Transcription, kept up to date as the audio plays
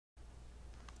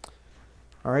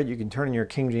All right, you can turn in your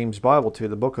King James Bible to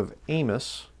the book of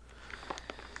Amos,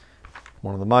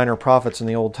 one of the minor prophets in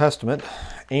the Old Testament.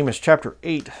 Amos chapter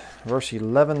 8, verse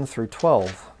 11 through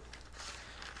 12.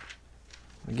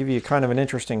 I'll give you kind of an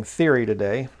interesting theory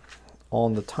today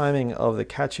on the timing of the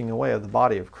catching away of the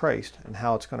body of Christ and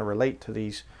how it's going to relate to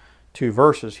these two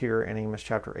verses here in Amos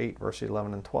chapter 8, verses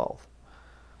 11 and 12.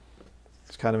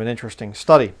 It's kind of an interesting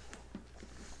study.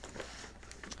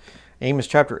 Amos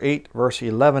chapter 8, verse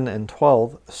 11 and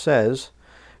 12 says,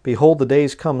 Behold, the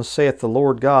days come, saith the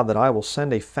Lord God, that I will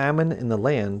send a famine in the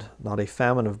land, not a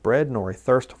famine of bread, nor a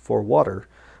thirst for water,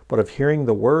 but of hearing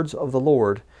the words of the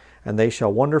Lord. And they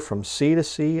shall wander from sea to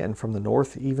sea, and from the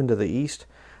north even to the east.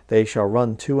 They shall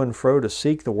run to and fro to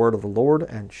seek the word of the Lord,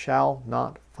 and shall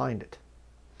not find it.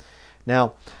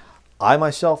 Now, I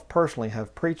myself personally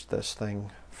have preached this thing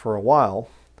for a while,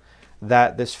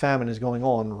 that this famine is going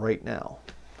on right now.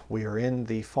 We are in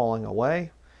the falling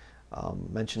away.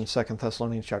 Mentioned 2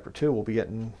 Thessalonians chapter 2. We'll be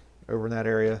getting over in that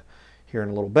area here in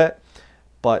a little bit.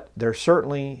 But there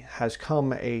certainly has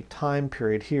come a time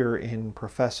period here in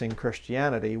professing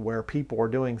Christianity where people are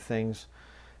doing things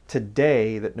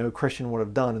today that no Christian would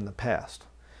have done in the past.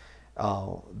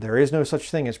 There is no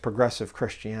such thing as progressive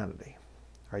Christianity.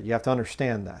 Right? You have to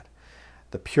understand that.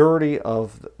 The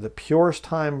purest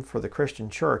time for the Christian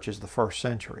church is the first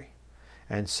century.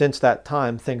 And since that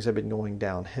time, things have been going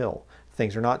downhill.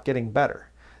 Things are not getting better.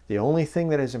 The only thing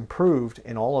that has improved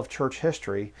in all of church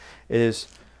history is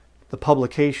the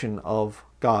publication of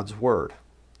God's Word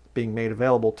being made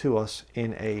available to us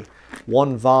in a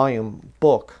one-volume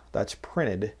book that's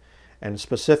printed, and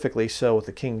specifically so with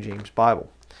the King James Bible.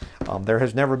 There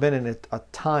has never been a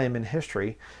time in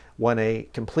history when a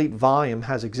complete volume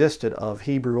has existed of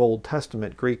Hebrew Old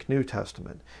Testament, Greek New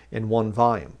Testament in one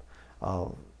volume.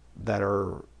 That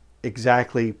are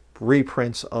exactly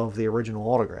reprints of the original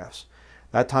autographs.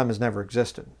 That time has never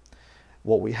existed.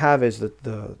 What we have is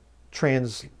the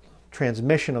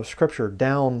transmission of Scripture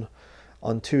down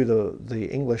onto the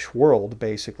English world,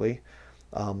 basically.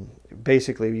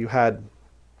 Basically, you had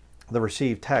the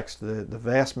received text. The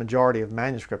vast majority of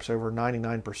manuscripts, over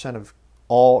 99% of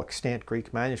all extant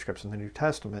Greek manuscripts in the New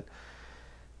Testament,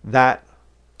 that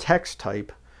text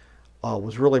type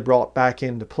was really brought back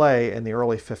into play in the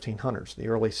early 1500s, the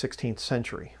early 16th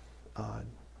century.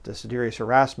 Desiderius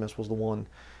Erasmus was the one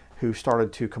who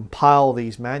started to compile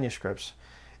these manuscripts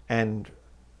and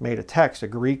made a text, a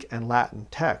Greek and Latin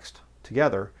text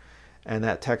together, and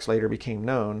that text later became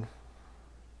known,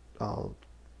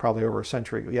 probably over a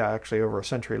century, over a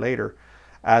century later,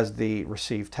 as the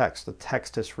received text, the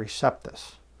Textus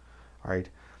Receptus. All right,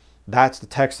 that's the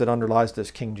text that underlies this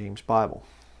King James Bible.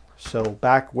 So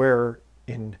back where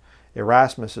in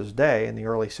Erasmus's day, in the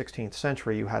early 16th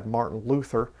century, you had Martin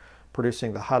Luther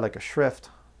producing the Heilige Schrift,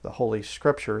 the Holy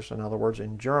Scriptures, in other words,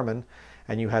 in German,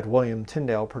 and you had William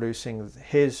Tyndale producing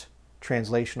his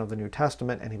translation of the New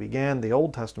Testament, and he began the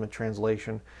Old Testament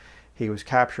translation. He was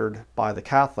captured by the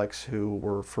Catholics who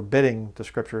were forbidding the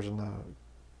Scriptures in the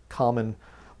common,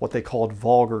 what they called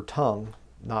vulgar tongue,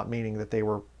 not meaning that they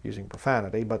were using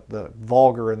profanity, but the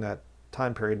vulgar in that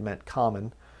time period meant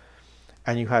common.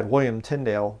 And you had William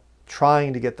Tyndale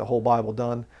trying to get the whole Bible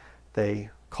done. They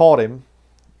caught him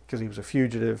because he was a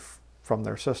fugitive from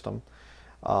their system.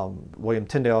 William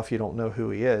Tyndale, if you don't know who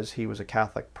he is, he was a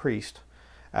Catholic priest.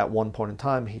 At one point in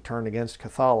time, he turned against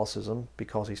Catholicism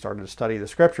because he started to study the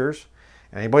Scriptures.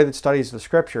 And anybody that studies the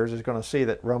Scriptures is going to see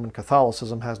that Roman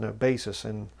Catholicism has no basis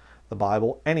in the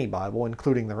Bible, any Bible,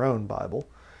 including their own Bible.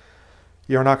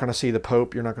 You're not going to see the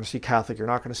Pope, you're not going to see Catholic, you're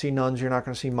not going to see nuns, you're not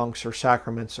going to see monks or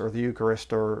sacraments or the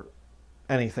Eucharist or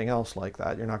anything else like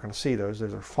that. You're not going to see those.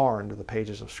 Those are foreign to the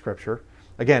pages of Scripture.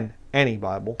 Again, any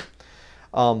Bible.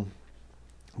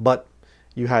 But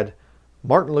you had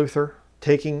Martin Luther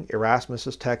taking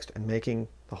Erasmus's text and making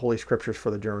the Holy Scriptures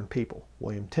for the German people.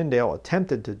 William Tyndale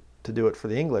attempted to do it for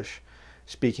the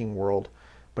English-speaking world,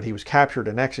 but he was captured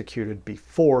and executed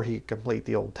before he could complete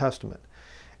the Old Testament.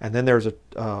 And then there's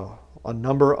a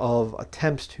number of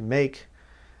attempts to make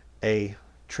a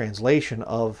translation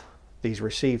of these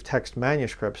received text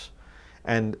manuscripts.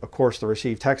 And of course the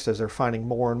received text, as they're finding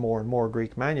more and more and more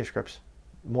Greek manuscripts,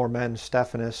 more men,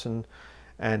 Stephanus and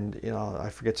I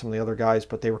forget some of the other guys,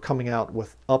 but they were coming out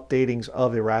with updatings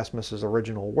of Erasmus's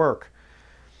original work.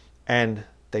 And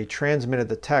they transmitted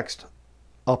the text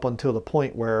up until the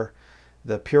point where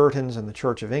the Puritans and the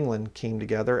Church of England came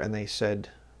together and they said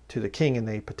to the king, and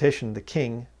they petitioned the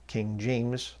king, King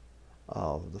James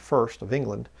the First of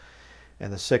England,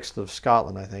 and the Sixth of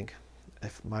Scotland, I think,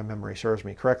 if my memory serves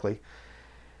me correctly.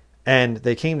 And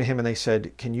they came to him and they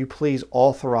said, can you please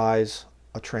authorize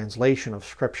a translation of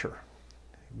Scripture?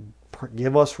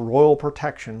 give us royal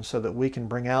protection so that we can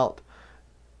bring out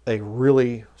a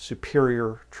really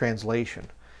superior translation.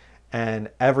 And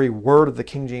every word of the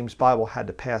King James Bible had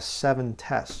to pass 7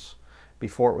 tests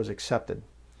before it was accepted.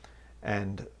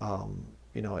 And,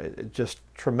 you know, it just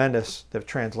tremendous, the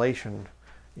translation,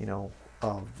 you know,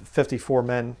 54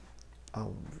 men,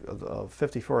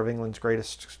 54 of England's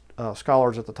greatest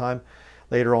scholars at the time.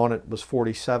 Later on it was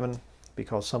 47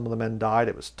 because some of the men died.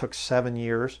 It took 7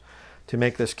 years to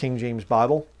make this King James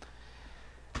Bible.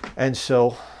 And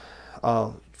so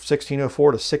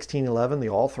 1604 to 1611, the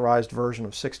authorized version of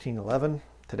 1611,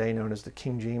 today known as the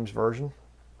King James Version.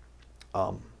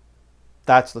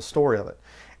 That's the story of it.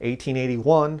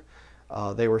 1881,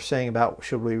 they were saying about,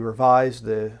 should we revise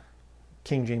the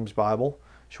King James Bible?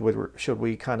 Should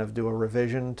we kind of do a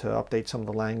revision to update some of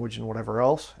the language and whatever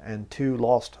else? And 2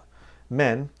 lost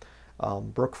men,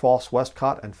 Brooke Foss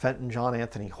Westcott and Fenton John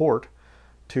Anthony Hort,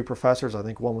 2 professors, I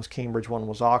think one was Cambridge, one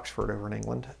was Oxford over in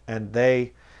England, and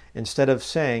they, instead of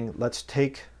saying, let's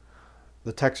take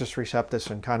the Textus Receptus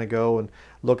and kind of go and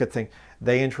look at things,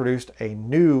 they introduced a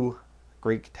new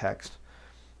Greek text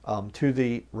to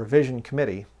the revision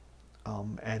committee,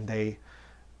 and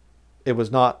it was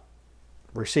not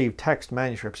received text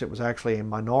manuscripts. It was actually a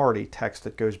minority text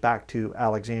that goes back to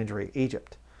Alexandria,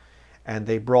 Egypt. And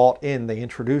they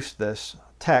introduced this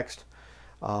text.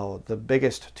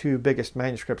 The 2 biggest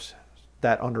manuscripts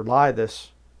that underlie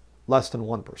this, less than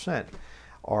 1%,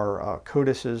 are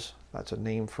codices. That's a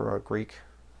name for a Greek,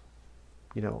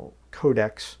 you know,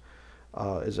 codex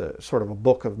is a sort of a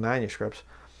book of manuscripts.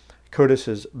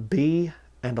 Codices B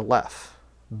and Aleph.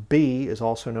 B is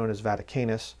also known as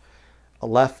Vaticanus.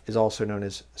 Aleph is also known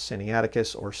as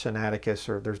Sinaiticus or Sinaiticus,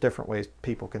 or there's different ways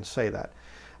people can say that.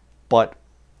 But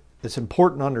it's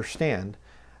important to understand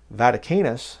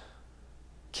Vaticanus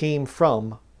came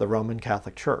from the Roman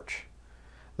Catholic Church.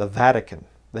 The Vatican,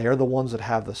 they are the ones that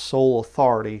have the sole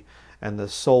authority and the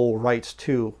sole rights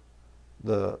to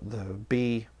the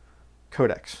B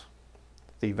Codex,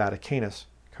 the Vaticanus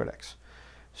Codex.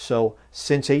 So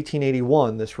since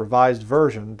 1881, this revised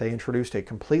version, they introduced a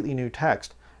completely new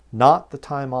text, not the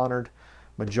time-honored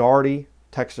majority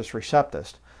Textus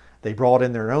Receptus. They brought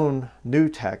in their own new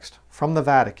text from the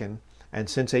Vatican, and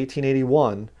since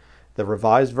 1881, the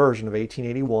revised version of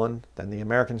 1881, then the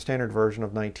American Standard Version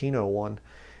of 1901,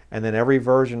 and then every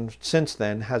version since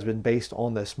then has been based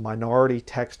on this minority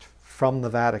text from the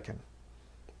Vatican.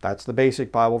 That's the basic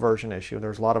Bible version issue.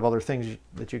 There's a lot of other things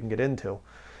that you can get into.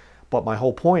 But my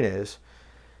whole point is,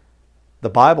 the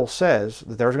Bible says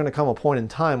that there's going to come a point in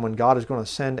time when God is going to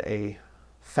send a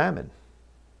famine.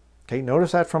 Okay,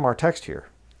 notice that from our text here.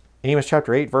 Amos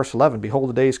chapter 8, verse 11, behold,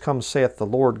 the days come, saith the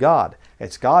Lord God.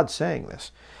 It's God saying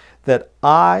this, that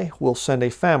I will send a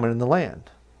famine in the land.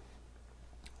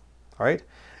 All right?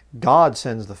 God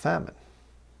sends the famine.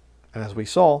 And as we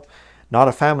saw, not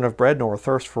a famine of bread nor a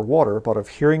thirst for water, but of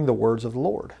hearing the words of the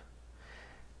Lord.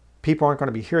 People aren't going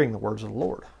to be hearing the words of the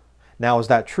Lord. Now, is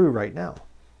that true right now?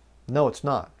 No, it's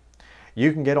not.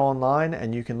 You can get online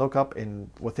and you can look up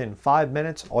within 5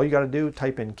 minutes. All you got to do,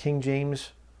 type in King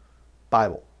James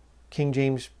Bible, King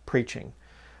James preaching,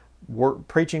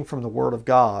 preaching from the Word of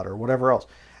God or whatever else.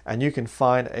 And you can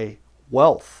find a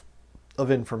wealth of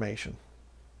information.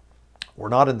 We're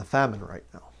not in the famine right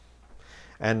now.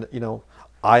 And, you know,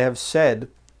 I have said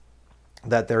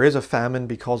that there is a famine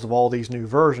because of all these new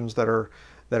versions that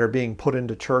are being put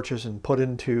into churches and put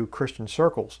into Christian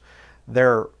circles.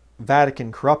 They're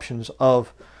Vatican corruptions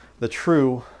of the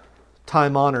true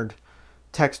time-honored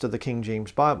text of the King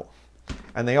James Bible.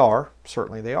 And they are,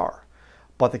 certainly they are.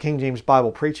 But the King James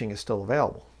Bible preaching is still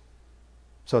available.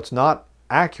 So it's not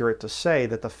accurate to say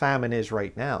that the famine is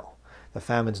right now. The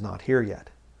famine's not here yet.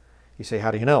 You say,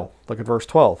 how do you know? Look at verse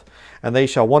 12. And they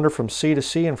shall wander from sea to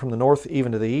sea, and from the north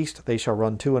even to the east. They shall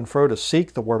run to and fro to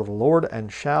seek the word of the Lord,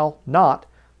 and shall not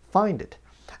find it.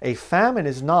 A famine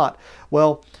is not,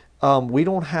 well, we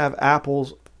don't have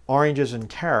apples, oranges, and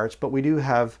carrots, but we do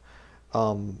have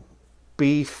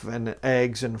beef and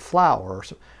eggs and flour.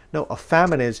 No, a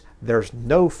famine is there's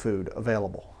no food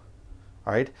available.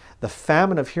 All right? The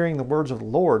famine of hearing the words of the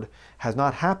Lord has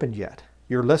not happened yet.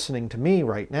 You're listening to me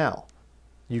right now.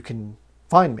 You can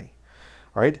find me.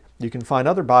 All right? You can find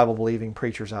other Bible-believing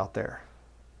preachers out there.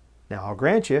 Now, I'll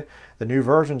grant you, the new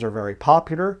versions are very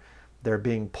popular. They're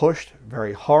being pushed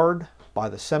very hard by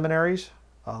the seminaries.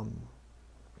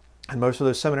 And most of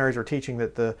those seminaries are teaching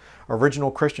that the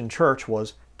original Christian church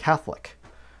was Catholic.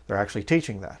 They're actually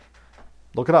teaching that.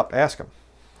 Look it up. Ask them.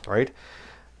 All right?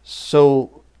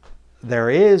 So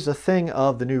there is a thing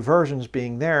of the new versions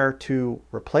being there to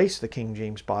replace the King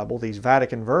James Bible, these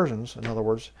Vatican versions, in other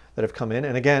words, that have come in.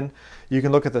 And again, you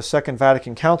can look at the Second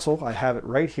Vatican Council. I have it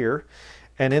right here.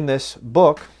 And in this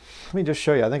book, let me just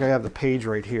show you. I think I have the page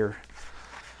right here.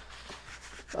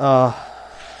 Yeah,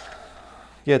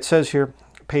 it says here,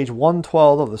 page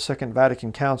 112 of the Second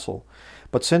Vatican Council.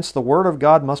 But since the Word of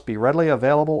God must be readily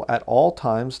available at all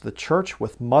times, the Church,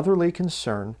 with motherly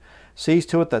concern, sees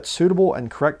to it that suitable and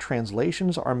correct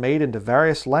translations are made into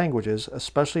various languages,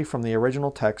 especially from the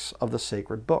original texts of the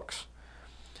sacred books.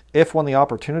 If, when the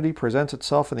opportunity presents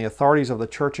itself and the authorities of the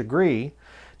Church agree,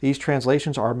 these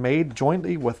translations are made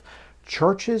jointly with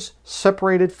churches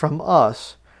separated from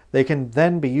us, they can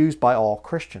then be used by all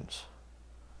Christians.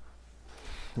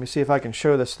 Let me see if I can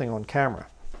show this thing on camera.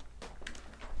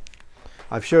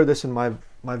 I've showed this in my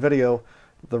video,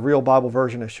 the Real Bible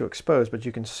Version Issue Exposed, but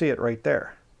you can see it right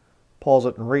there. Pause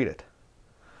it and read it.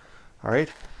 All right.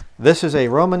 This is a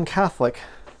Roman Catholic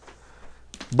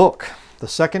book, the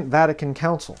Second Vatican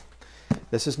Council.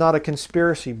 This is not a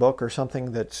conspiracy book or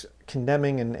something that's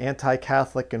condemning and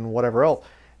anti-Catholic and whatever else.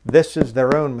 This is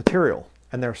their own material.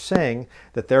 And they're saying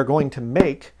that they're going to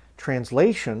make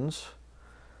translations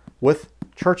with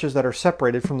churches that are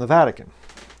separated from the Vatican.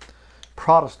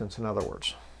 Protestants, in other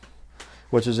words.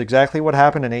 Which is exactly what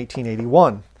happened in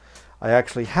 1881. I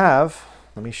actually have...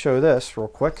 Let me show this real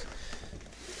quick.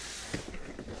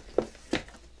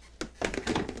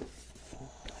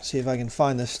 See if I can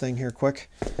find this thing here quick.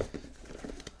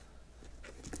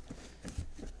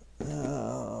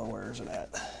 Where is it at?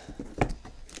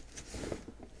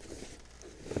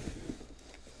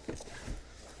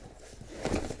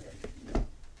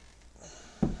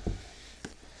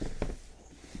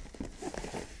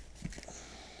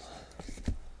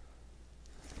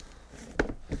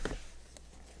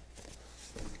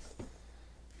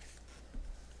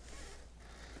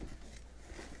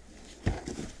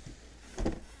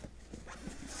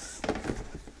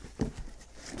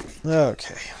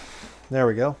 Okay, there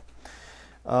we go.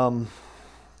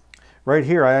 Right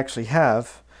here I actually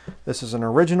have, this is an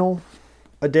original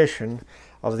edition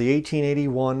of the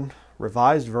 1881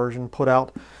 revised version put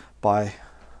out by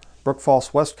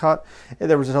Brookfalls Westcott.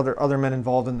 There was other men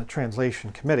involved in the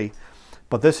translation committee,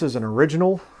 but this is an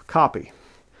original copy.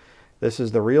 This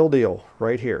is the real deal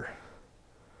right here.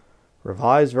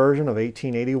 Revised version of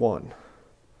 1881.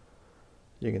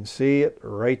 You can see it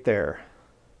right there.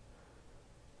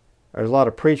 There's a lot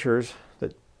of preachers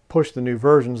that push the new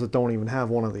versions that don't even have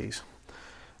one of these.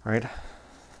 All right.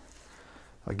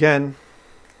 Again,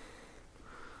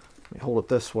 let me hold it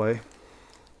this way.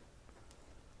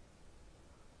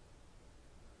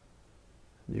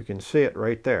 You can see it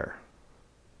right there.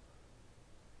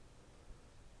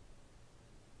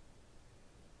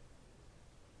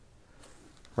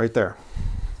 Right there.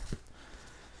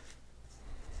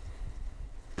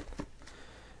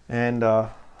 And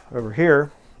over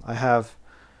here, I have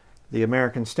the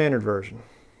American Standard Version,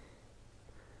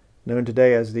 known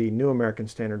today as the New American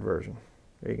Standard Version.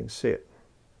 There you can see it.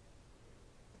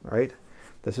 All right.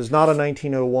 This is not a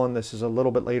 1901. This is a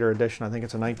little bit later edition. I think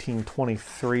it's a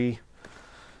 1923,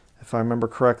 if I remember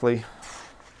correctly.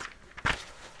 Let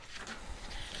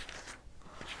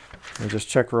me just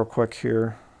check real quick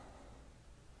here.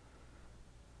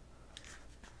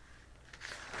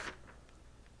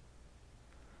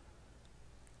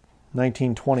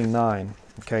 (1929),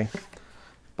 okay,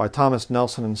 by Thomas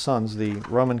Nelson and Sons, the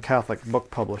Roman Catholic book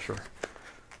publisher.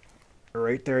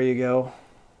 Right there you go.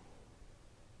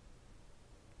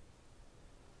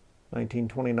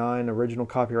 1929, original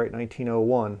copyright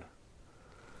 1901.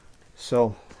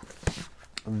 So,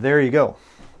 there you go.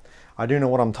 I do know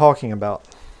what I'm talking about.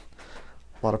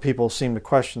 A lot of people seem to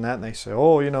question that, and they say,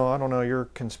 oh, you know, I don't know, you're a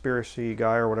conspiracy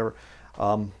guy or whatever.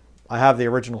 I have the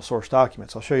original source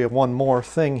documents. I'll show you one more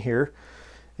thing here,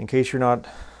 in case you're not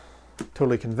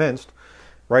totally convinced.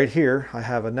 Right here, I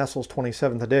have a Nestle's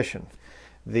 27th edition.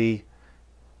 The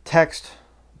text,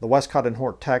 the Westcott and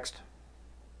Hort text,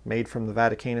 made from the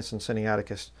Vaticanus and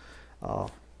Sinaiticus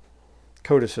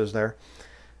codices there.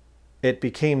 It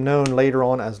became known later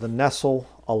on as the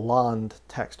Nessel-Aland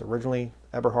text. Originally,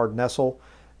 Eberhard Nessel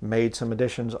made some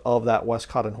editions of that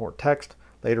Westcott and Hort text.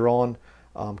 Later on,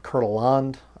 Kurt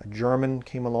Aland, a German,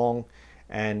 came along,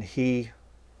 and he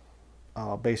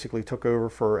basically took over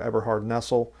for Eberhard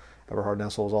Nessel. Eberhard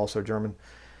Nessel is also German.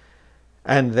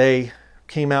 And they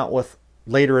came out with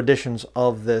later editions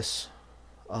of this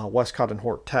Westcott and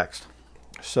Hort text.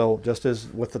 So just as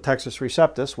with the Textus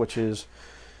Receptus, which is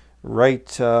right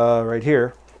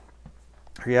here,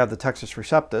 you have the Textus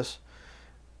Receptus.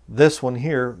 This one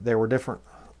here, there were different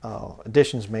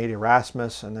additions made,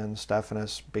 Erasmus and then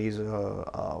Stephanus,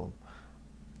 Beza,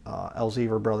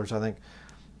 Elzevir brothers, I think.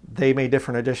 They made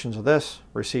different editions of this,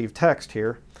 received text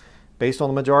here, based on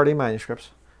the majority of manuscripts.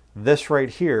 This right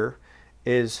here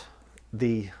is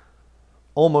the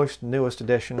almost newest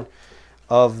edition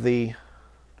of the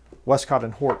Westcott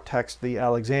and Hort text, the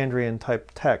Alexandrian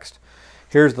type text.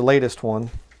 Here's the latest one.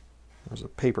 There's a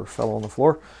paper fell on the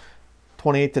floor.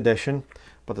 28th edition.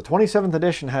 But the 27th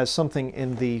edition has something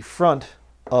in the front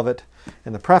of it,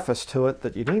 in the preface to it,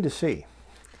 that you need to see.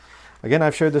 Again,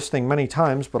 I've showed this thing many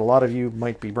times, but a lot of you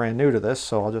might be brand new to this,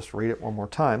 so I'll just read it one more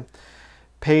time.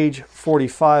 Page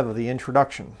 45 of the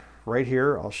introduction. Right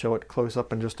here, I'll show it close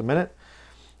up in just a minute.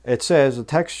 It says, the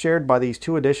text shared by these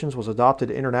two editions was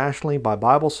adopted internationally by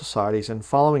Bible societies, and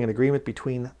following an agreement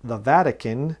between the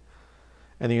Vatican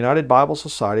and the United Bible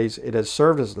Societies, it has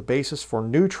served as the basis for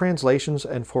new translations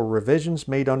and for revisions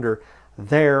made under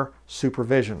their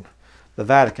supervision. The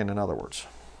Vatican, in other words.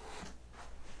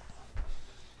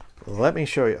 Let me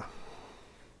show you.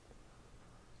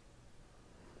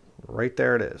 Right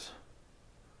there it is.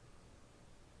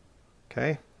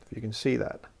 Okay, if you can see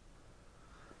that.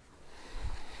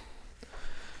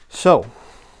 So,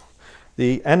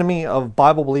 the enemy of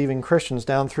Bible-believing Christians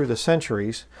down through the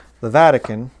centuries, the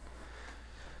Vatican,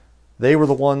 they were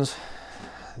the ones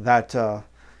that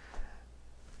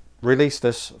released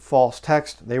this false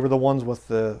text. They were the ones with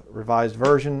the Revised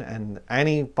Version, and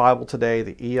any Bible today,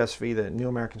 the ESV, the New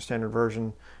American Standard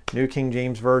Version, New King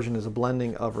James Version, is a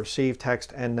blending of received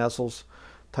text and Nestle's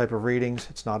type of readings.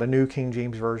 It's not a New King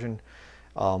James Version,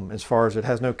 as far as it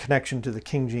has no connection to the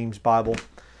King James Bible.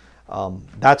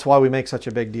 That's why we make such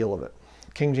a big deal of it.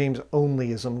 King James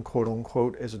onlyism, quote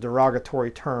unquote, is a derogatory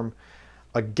term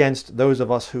against those of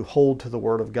us who hold to the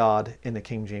Word of God in the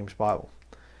King James Bible.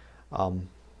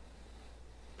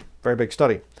 Very big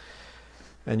study,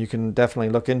 and you can definitely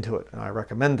look into it, and I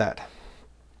recommend that.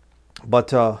 But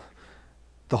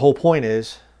the whole point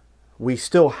is, we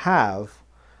still have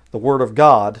the Word of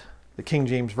God, the King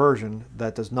James Version,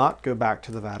 that does not go back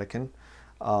to the Vatican.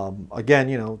 Again,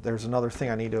 you know, there's another thing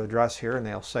I need to address here, and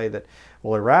they'll say that,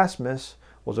 well, Erasmus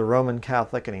was a Roman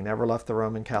Catholic and he never left the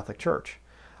Roman Catholic Church.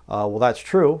 Well, that's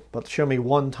true, but show me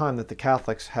one time that the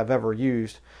Catholics have ever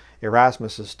used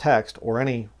Erasmus's text or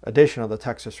any edition of the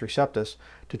Textus Receptus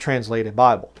to translate a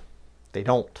Bible. They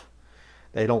don't.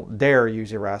 They don't dare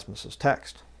use Erasmus's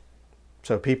text.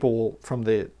 So people from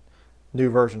the New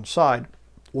Version side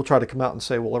will try to come out and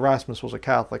say, well, Erasmus was a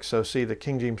Catholic, so see, the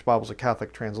King James Bible is a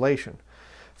Catholic translation.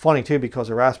 Funny, too, because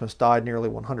Erasmus died nearly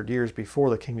 100 years before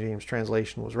the King James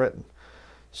translation was written.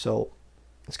 So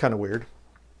it's kind of weird.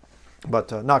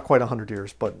 But not quite 100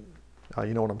 years, but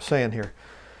you know what I'm saying here.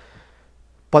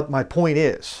 But my point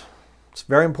is, it's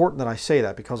very important that I say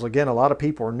that, because, again, a lot of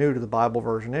people are new to the Bible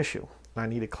version issue. And I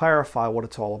need to clarify what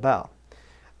it's all about.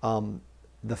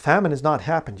 The famine has not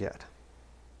happened yet.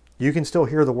 You can still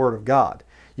hear the Word of God.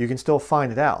 You can still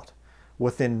find it out.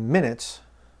 Within minutes,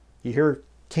 you hear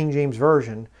King James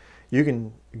Version, you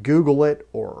can Google it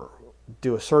or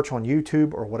do a search on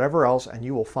YouTube or whatever else, and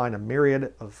you will find a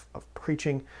myriad of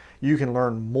preaching. You can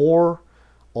learn more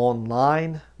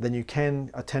online than you can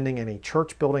attending any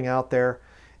church building out there.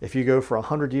 If you go for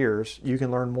 100 years, you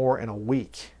can learn more in a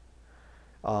week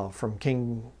from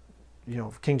King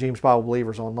James Bible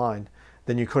believers online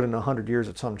than you could in 100 years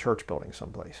at some church building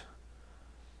someplace.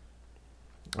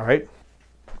 All right?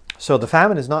 So the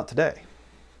famine is not today.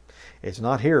 It's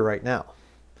not here right now.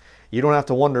 You don't have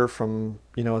to wonder from,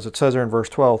 as it says there in verse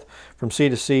 12, from sea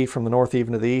to sea, from the north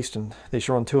even to the east, and they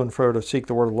shall run to and fro to seek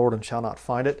the word of the Lord and shall not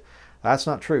find it. That's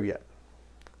not true yet.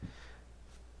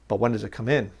 But when does it come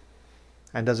in?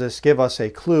 And does this give us a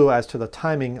clue as to the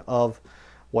timing of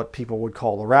what people would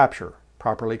call the rapture,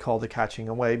 properly called the catching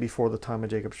away before the time of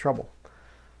Jacob's trouble?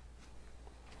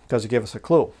 Does it give us a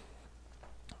clue?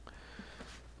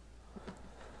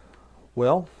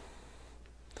 Well,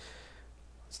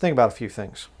 let's think about a few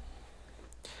things.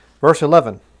 Verse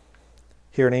 11,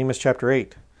 here in Amos chapter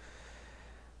 8.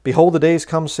 Behold, the days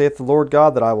come, saith the Lord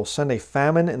God, that I will send a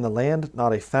famine in the land,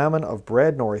 not a famine of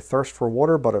bread, nor a thirst for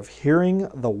water, but of hearing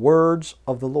the words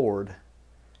of the Lord.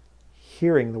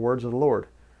 Hearing the words of the Lord.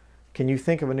 Can you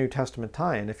think of a New Testament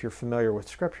tie-in if you're familiar with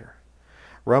Scripture?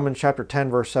 Romans chapter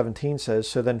 10, verse 17 says,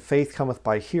 so then faith cometh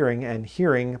by hearing, and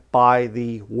hearing by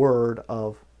the word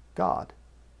of God.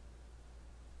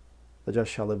 The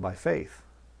just shall live by faith,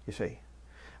 you see.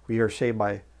 We are saved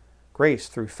by grace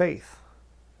through faith.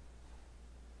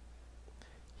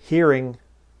 Hearing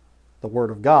the word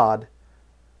of God,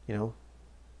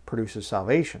 produces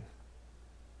salvation.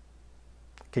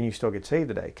 Can you still get saved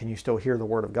today? Can you still hear the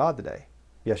word of God today?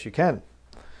 Yes, you can.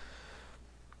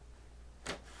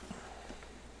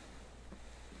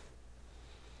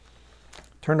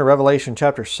 Turn to Revelation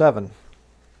chapter 7. I'm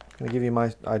going to give you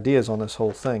my ideas on this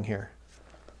whole thing here.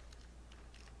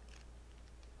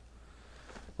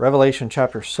 Revelation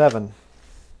chapter 7.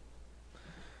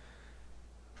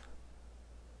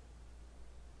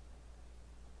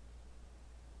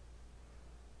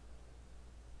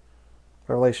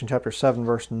 Revelation chapter 7,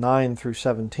 verse 9 through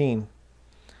 17.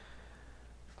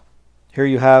 Here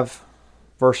you have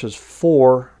verses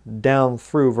 4 down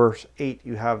through verse 8.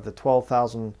 You have the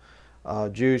 12,000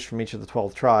 Jews from each of the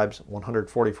 12 tribes,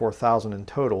 144,000 in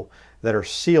total, that are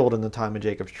sealed in the time of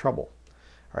Jacob's trouble.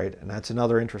 All right, and that's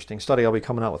another interesting study. I'll be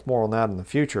coming out with more on that in the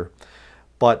future.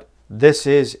 But this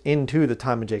is into the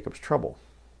time of Jacob's trouble.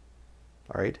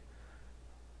 All right,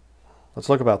 let's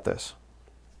look about this.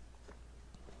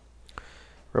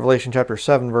 Revelation chapter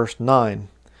 7, verse 9.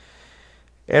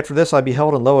 After this I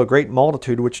beheld, and lo, a great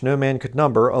multitude, which no man could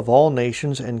number, of all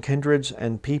nations and kindreds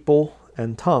and people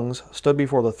and tongues, stood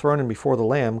before the throne and before the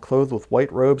Lamb, clothed with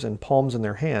white robes and palms in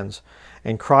their hands,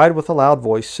 and cried with a loud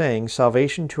voice, saying,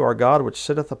 Salvation to our God, which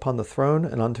sitteth upon the throne,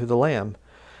 and unto the Lamb.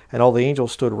 And all the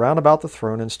angels stood round about the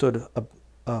throne, and stood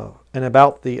and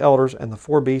about the elders and the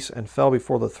four beasts, and fell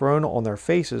before the throne on their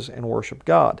faces, and worshipped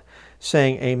God,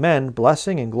 saying, Amen,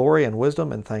 blessing and glory and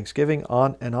wisdom and thanksgiving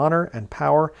and honor and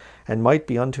power and might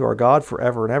be unto our God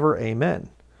forever and ever. Amen.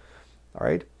 All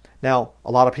right. Now, a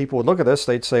lot of people would look at this,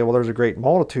 they'd say, well, there's a great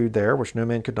multitude there, which no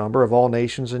man could number, of all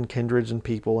nations and kindreds and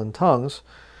people and tongues.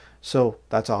 So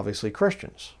that's obviously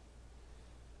Christians.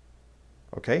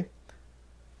 Okay?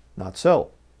 Not so.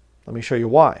 Let me show you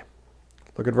why.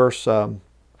 Look at verse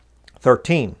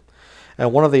 13.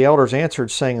 And one of the elders answered,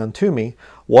 saying unto me,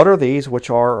 What are these which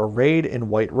are arrayed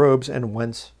in white robes, and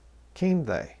whence came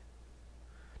they?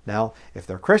 Now, if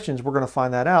they're Christians, we're going to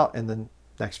find that out in the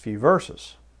next few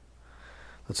verses.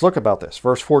 Let's look about this.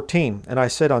 Verse 14. And I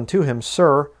said unto him,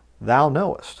 Sir, thou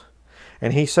knowest.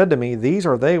 And he said to me, These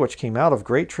are they which came out of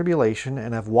great tribulation,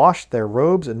 and have washed their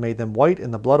robes, and made them white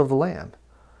in the blood of the Lamb.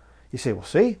 You say, well,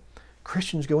 see,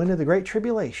 Christians go into the great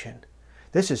tribulation.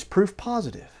 This is proof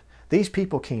positive. These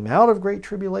people came out of great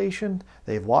tribulation.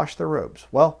 They've washed their robes.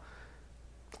 Well,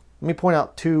 let me point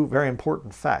out two very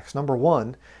important facts. Number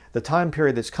one, the time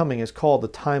period that's coming is called the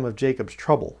time of Jacob's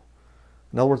trouble.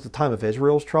 In other words, the time of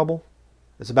Israel's trouble.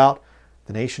 It's about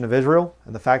the nation of Israel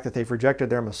and the fact that they've rejected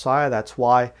their Messiah. That's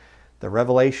why the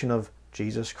revelation of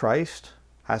Jesus Christ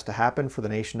has to happen for the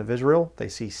nation of Israel. They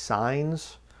see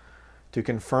signs to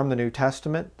confirm the New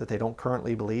Testament that they don't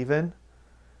currently believe in.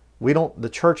 The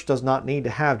church does not need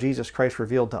to have Jesus Christ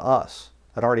revealed to us.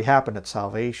 That already happened at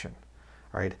salvation.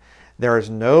 All right? There is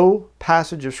no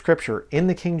passage of Scripture in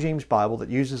the King James Bible that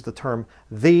uses the term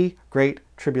the Great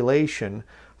Tribulation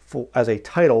as a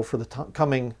title for the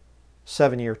coming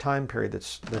 7-year time period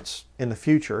that's in the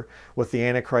future with the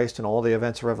Antichrist and all the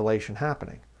events of Revelation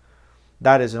happening.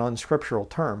 That is an unscriptural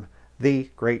term,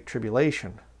 the Great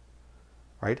Tribulation.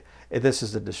 Right? This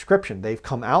is a description. They've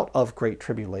come out of great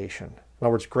tribulation. In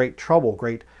other words, great trouble,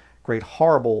 great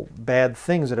horrible, bad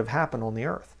things that have happened on the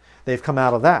earth. They've come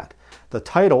out of that. The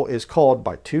title is called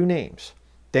by two names.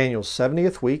 Daniel's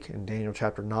 70th week in Daniel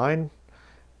chapter 9,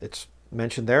 it's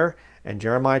mentioned there. And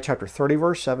Jeremiah chapter 30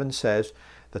 verse 7 says,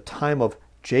 the time of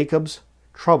Jacob's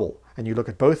trouble. And you look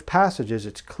at both passages,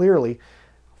 it's clearly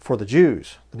for the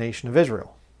Jews, the nation of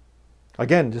Israel.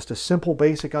 Again, just a simple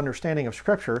basic understanding of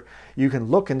Scripture. You can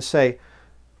look and say,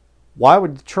 why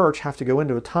would the church have to go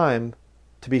into a time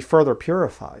to be further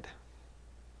purified?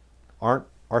 Aren't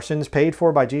our sins paid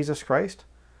for by Jesus Christ?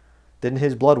 Didn't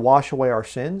His blood wash away our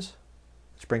sins?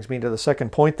 Which brings me to the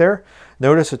second point there.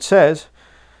 Notice it says,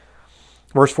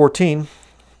 verse 14,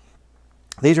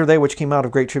 These are they which came out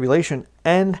of great tribulation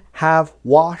and have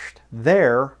washed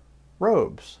their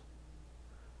robes.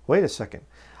 Wait a second.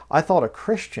 I thought a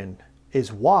Christian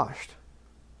is washed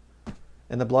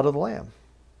in the blood of the Lamb.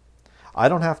 I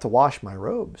don't have to wash my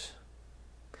robes.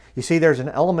 You see, there's an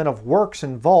element of works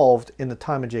involved in the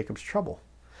time of Jacob's trouble.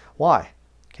 Why?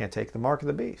 Can't take the mark of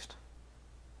the beast.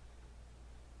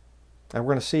 And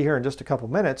we're going to see here in just a couple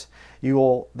minutes,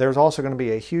 there's also going to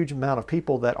be a huge amount of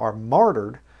people that are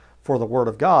martyred for the Word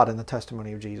of God and the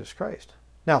testimony of Jesus Christ.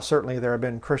 Now, certainly there have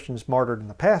been Christians martyred in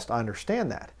the past. I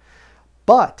understand that.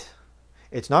 But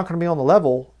it's not going to be on the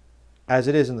level as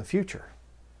it is in the future.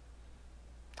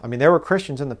 I mean, there were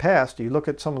Christians in the past. You look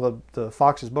at some of the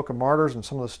Fox's Book of Martyrs and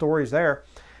some of the stories there.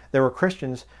 There were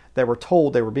Christians that were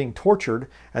told they were being tortured,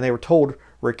 and they were told,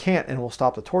 recant and we'll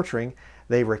stop the torturing.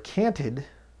 They recanted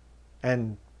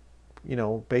and,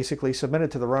 basically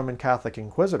submitted to the Roman Catholic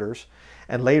inquisitors.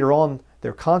 And later on,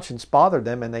 their conscience bothered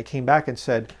them, and they came back and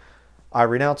said, I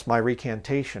renounce my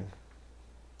recantation.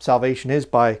 Salvation is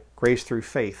by grace through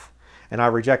faith. and I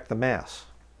reject the Mass.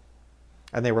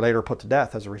 And they were later put to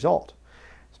death as a result.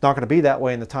 It's not going to be that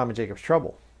way in the time of Jacob's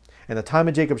trouble. In the time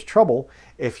of Jacob's trouble,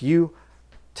 if you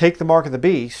take the mark of the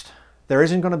beast, there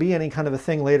isn't going to be any kind of a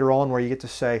thing later on where you get to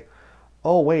say,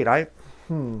 oh wait, I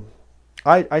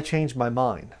changed my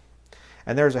mind.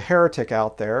 And there's a heretic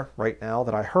out there right now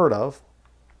that I heard of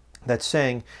that's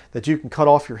saying that you can cut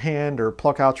off your hand or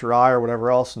pluck out your eye or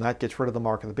whatever else, and that gets rid of the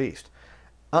mark of the beast.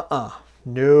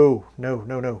 No.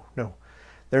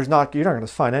 You're not going to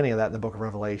find any of that in the book of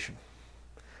Revelation.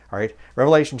 All right,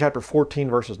 Revelation chapter 14,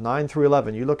 verses 9 through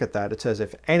 11, you look at that, it says,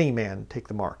 if any man take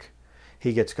the mark,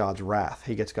 he gets God's wrath,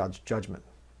 he gets God's judgment.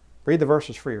 Read the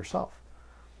verses for yourself.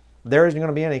 There isn't going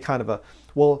to be any kind of a,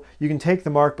 well, you can take the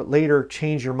mark, but later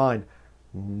change your mind.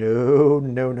 No.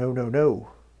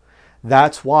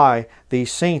 That's why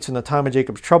these saints in the time of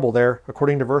Jacob's trouble there,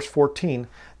 according to verse 14,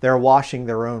 they're washing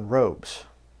their own robes.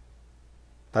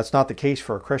 That's not the case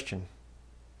for a Christian.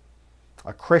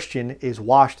 A Christian is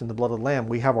washed in the blood of the Lamb.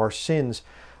 We have our sins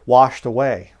washed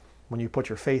away. When you put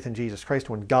your faith in Jesus Christ,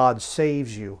 when God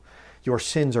saves you, your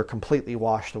sins are completely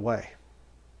washed away.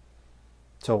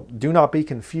 So do not be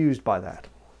confused by that.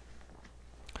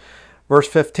 Verse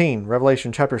 15,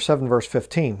 Revelation chapter 7, verse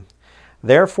 15.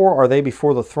 Therefore are they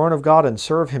before the throne of God, and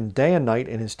serve him day and night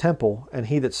in his temple, and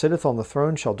he that sitteth on the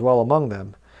throne shall dwell among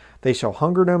them. They shall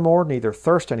hunger no more, neither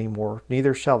thirst any more,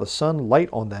 neither shall the sun light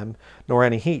on them, nor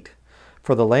any heat.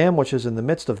 For the Lamb which is in the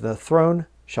midst of the throne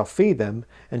shall feed them,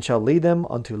 and shall lead them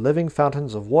unto living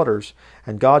fountains of waters,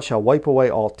 and God shall wipe away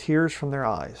all tears from their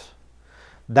eyes.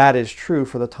 That is true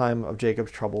for the time of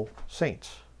Jacob's trouble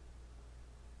saints.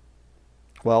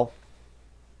 Well,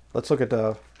 let's look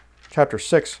at chapter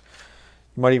 6.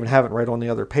 You might even have it right on the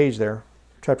other page there.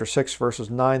 Chapter 6, verses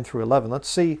 9 through 11. Let's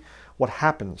see what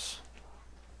happens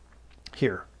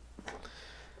here.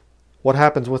 What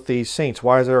happens with these saints?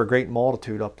 Why is there a great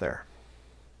multitude up there?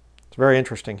 It's very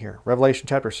interesting here. Revelation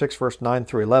chapter 6, verse 9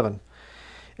 through 11.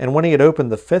 And when he had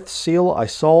opened the fifth seal, I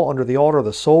saw under the altar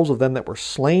the souls of them that were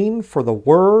slain for the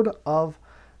word of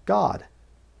God.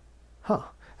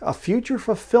 A future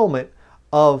fulfillment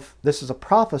of, this is a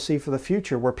prophecy for the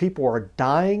future where people are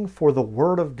dying for the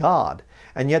word of God.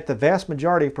 And yet the vast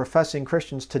majority of professing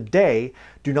Christians today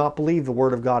do not believe the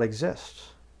word of God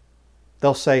exists.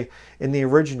 They'll say in the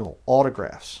original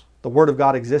autographs, the word of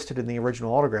God existed in the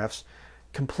original autographs,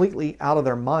 completely out of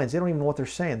their minds. They don't even know what they're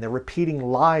saying. They're repeating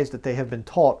lies that they have been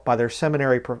taught by their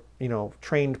seminary,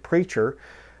 trained preacher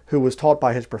who was taught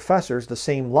by his professors the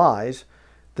same lies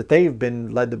that they've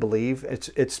been led to believe.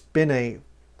 It's been a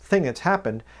thing that's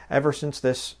happened ever since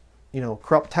this,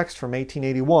 corrupt text from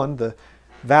 1881, the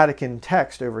Vatican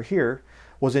text over here,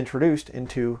 was introduced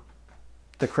into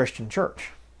the Christian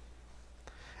church.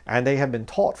 And they have been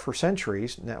taught for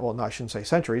centuries, well, no, I shouldn't say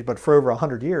centuries, but for over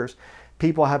 100 years,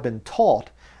 people have been taught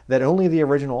that only the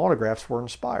original autographs were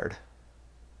inspired.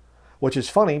 Which is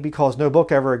funny because no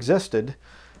book ever existed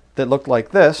that looked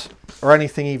like this, or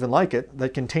anything even like it,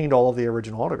 that contained all of the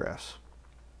original autographs.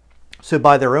 So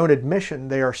by their own admission,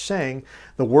 they are saying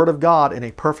the Word of God in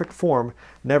a perfect form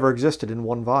never existed in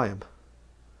one volume.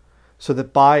 So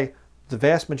that by the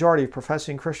vast majority of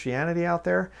professing Christianity out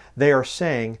there, they are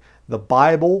saying the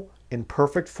Bible in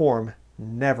perfect form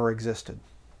never existed.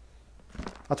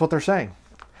 That's what they're saying.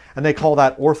 And they call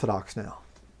that orthodox now.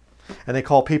 And they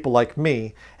call people like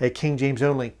me a King James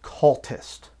only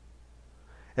cultist.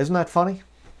 Isn't that funny?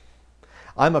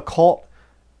 I'm a cult,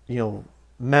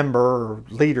 member or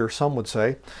leader, some would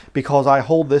say, because I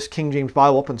hold this King James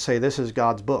Bible up and say this is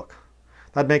God's book.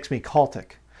 That makes me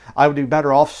cultic. I would be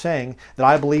better off saying that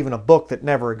I believe in a book that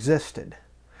never existed.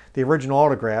 The original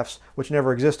autographs, which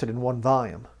never existed in one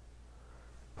volume.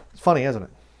 It's funny, isn't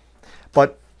it?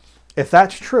 But if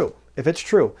that's true, if it's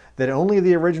true that only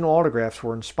the original autographs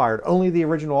were inspired, only the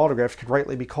original autographs could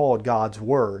rightly be called God's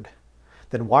Word,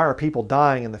 then why are people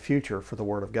dying in the future for the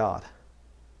Word of God?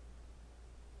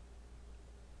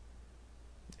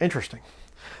 Interesting.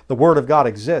 The Word of God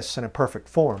exists in a perfect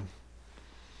form,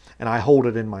 and I hold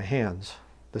it in my hands,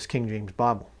 this King James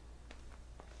Bible.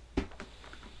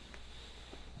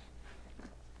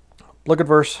 Look at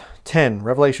verse 10,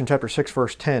 Revelation chapter 6,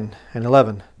 verse 10 and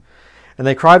 11. And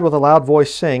they cried with a loud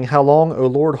voice, saying, How long, O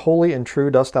Lord, holy and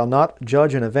true, dost thou not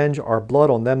judge and avenge our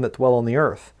blood on them that dwell on the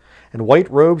earth? And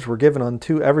white robes were given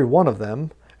unto every one of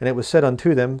them, and it was said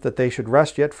unto them that they should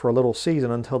rest yet for a little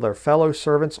season until their fellow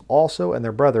servants also and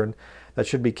their brethren that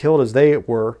should be killed as they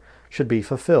were should be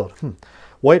fulfilled.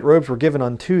 White robes were given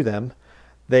unto them.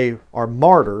 They are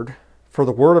martyred for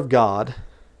the word of God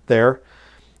there,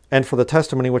 and for the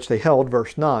testimony which they held,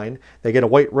 verse 9, they get a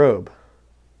white robe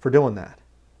for doing that.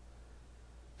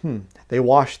 They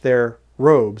wash their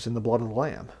robes in the blood of the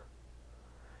Lamb.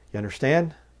 You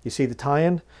understand? You see the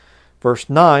tie-in? Verse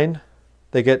 9,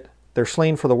 they're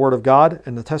slain for the word of God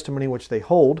and the testimony which they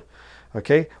hold.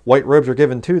 Okay, white robes are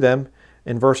given to them.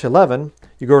 In verse 11,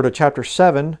 you go to chapter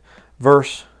 7,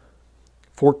 verse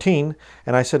 14,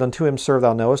 and I said unto him, Sir,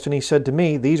 thou knowest. And he said to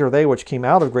me, These are they which came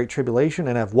out of great tribulation,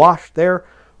 and have washed their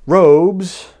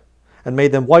robes, and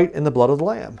made them white in the blood of the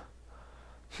Lamb.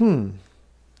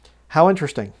 How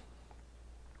interesting.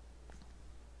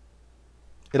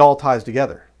 It all ties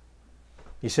together.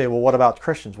 You say, well, what about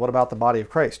Christians? What about the body of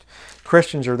Christ?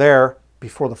 Christians are there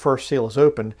before the first seal is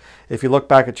opened. If you look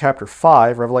back at chapter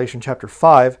 5, Revelation chapter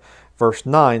 5, verse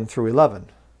 9 through 11,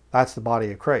 that's the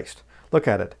body of Christ. Look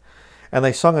at it. And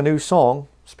they sung a new song,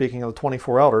 speaking of the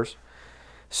 24 elders,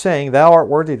 saying, Thou art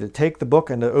worthy to take the book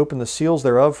and to open the seals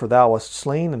thereof, for thou wast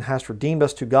slain and hast redeemed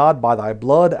us to God by thy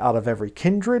blood out of every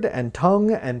kindred and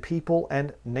tongue and people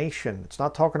and nation. It's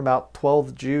not talking about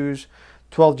 12 Jews,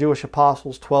 12 Jewish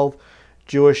apostles, 12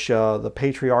 Jewish, the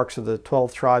patriarchs of the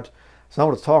 12 tribes. It's not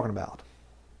what it's talking about.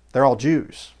 They're all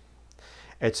Jews.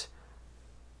 It's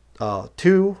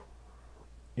two,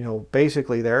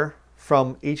 basically there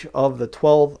from each of the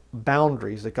 12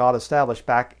 boundaries that God established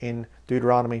back in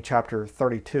Deuteronomy chapter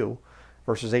 32,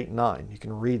 verses 8 and 9. You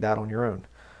can read that on your own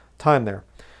time there.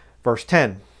 Verse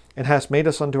 10, And hast made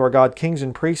us unto our God kings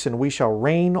and priests, and we shall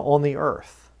reign on the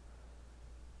earth.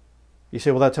 You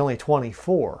say, well, that's only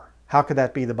 24. How could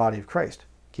that be the body of Christ?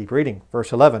 Keep reading.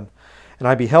 Verse 11. And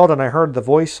I beheld, and I heard the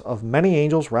voice of many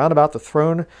angels round about the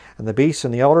throne, and the beasts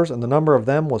and the elders, and the number of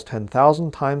them was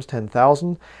 10,000 times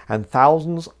 10,000, and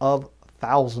thousands of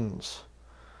thousands.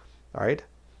 All right?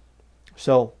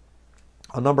 So,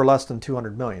 a number less than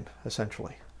 200 million,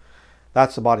 essentially.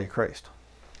 That's the body of Christ.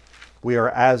 We are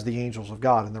as the angels of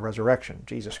God in the resurrection.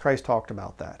 Jesus Christ talked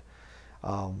about that.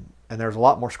 And there's a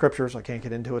lot more scriptures. I can't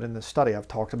get into it in this study. I've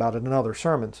talked about it in other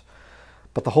sermons.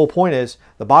 But the whole point is,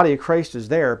 the body of Christ is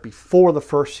there before the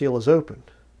first seal is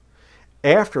opened.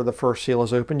 After the first seal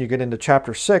is opened, you get into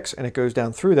chapter 6, and it goes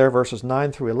down through there, verses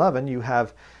 9 through 11. You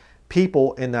have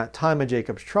people in that time of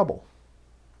Jacob's trouble.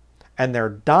 And they're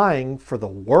dying for the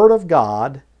word of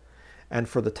God and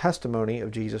for the testimony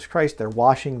of Jesus Christ. They're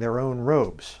washing their own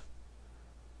robes.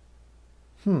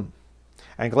 And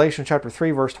Galatians chapter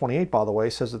 3, verse 28, by the way,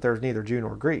 says that there's neither Jew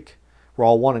nor Greek. We're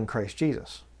all one in Christ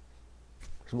Jesus.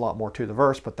 There's a lot more to the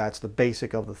verse, but that's the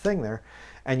basic of the thing there.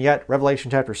 And yet, Revelation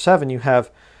chapter 7, you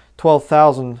have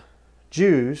 12,000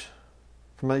 Jews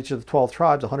from each of the 12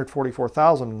 tribes,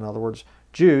 144,000, in other words,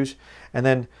 Jews. And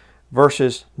then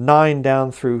verses 9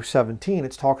 down through 17,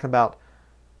 it's talking about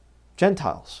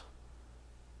Gentiles.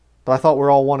 But I thought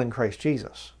we're all one in Christ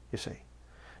Jesus, you see.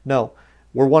 No,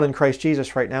 we're one in Christ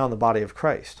Jesus right now in the body of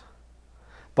Christ.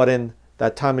 But in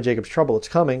that time of Jacob's trouble that's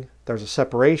coming, there's a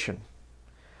separation.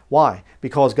 Why?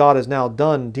 Because God is now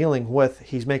done dealing with,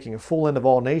 He's making a full end of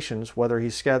all nations, whether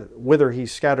He's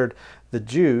scattered the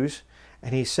Jews,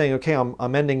 and He's saying, okay,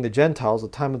 I'm ending the Gentiles. The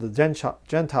time of the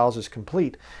Gentiles is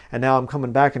complete, and now I'm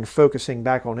coming back and focusing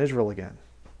back on Israel again.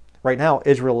 Right now,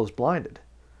 Israel is blinded,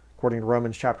 according to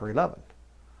Romans chapter 11.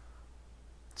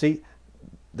 See,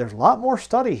 there's a lot more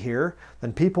study here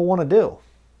than people want to do.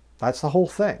 That's the whole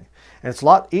thing. And it's a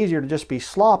lot easier to just be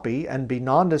sloppy and be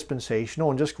non-dispensational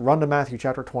and just run to Matthew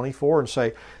chapter 24 and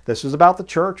say, this is about the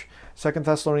church. 2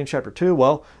 Thessalonians chapter 2,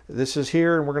 well, this is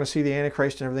here and we're going to see the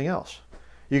Antichrist and everything else.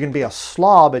 You can be a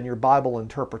slob in your Bible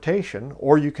interpretation,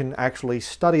 or you can actually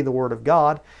study the Word of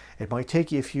God. It might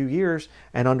take you a few years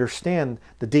and understand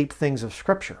the deep things of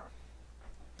Scripture.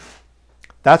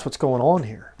 That's what's going on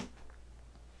here.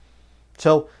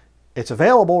 So, it's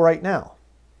available right now.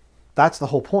 That's the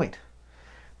whole point.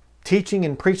 Teaching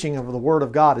and preaching of the Word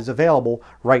of God is available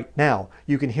right now.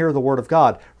 You can hear the Word of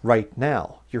God right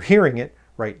now. You're hearing it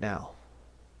right now.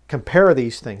 Compare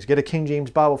these things. Get a King James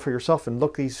Bible for yourself and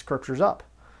look these scriptures up.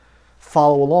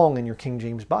 Follow along in your King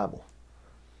James Bible.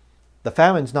 The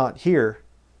famine's not here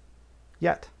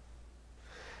yet.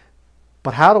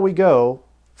 But how do we go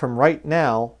from right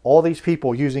now, all these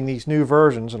people using these new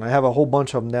versions, and I have a whole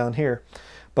bunch of them down here,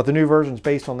 but the new version's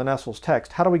based on the Nestle's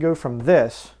text. How do we go from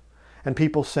this and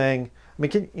people saying, I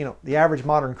mean, the average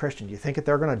modern Christian, do you think that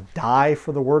they're going to die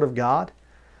for the Word of God?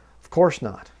 Of course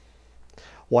not.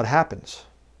 What happens?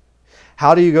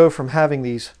 How do you go from having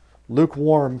these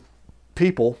lukewarm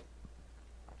people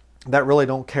that really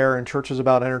don't care, and church is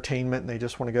about entertainment and they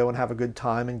just want to go and have a good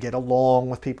time and get along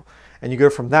with people, and you go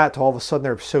from that to all of a sudden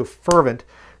they're so fervent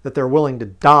that they're willing to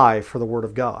die for the Word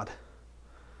of God?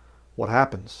 What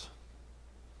happens?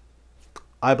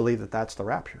 I believe that that's the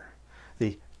rapture,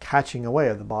 the catching away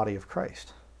of the body of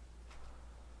Christ.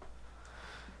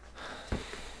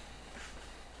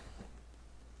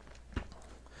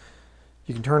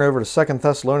 You can turn over to 2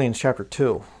 Thessalonians chapter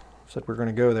 2. Said we're going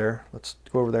to go there. Let's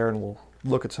go over there and we'll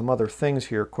look at some other things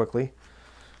here quickly.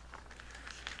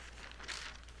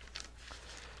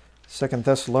 2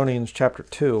 Thessalonians chapter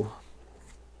 2,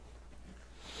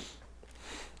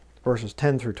 verses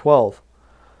 10 through 12.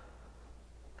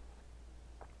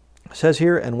 It says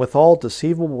here, "And with all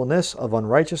deceivableness of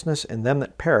unrighteousness in them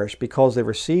that perish, because they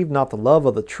received not the love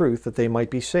of the truth, that they might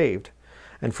be saved.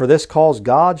 And for this cause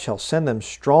God shall send them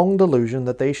strong delusion,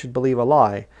 that they should believe a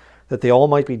lie, that they all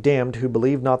might be damned, who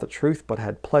believed not the truth, but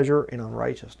had pleasure in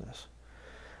unrighteousness."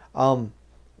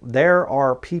 There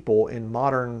are people in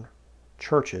modern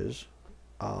churches,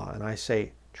 and I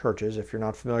say churches if you're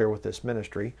not familiar with this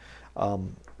ministry,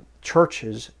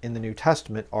 churches in the New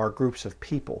Testament are groups of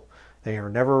people. They are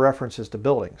never references to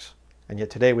buildings. And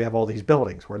yet today we have all these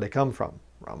buildings. Where they come from?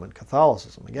 Roman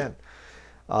Catholicism, again.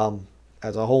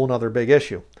 As a whole other big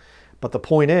issue. But the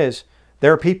point is,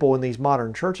 there are people in these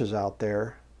modern churches out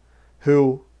there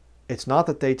who, it's not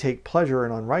that they take pleasure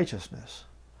in unrighteousness.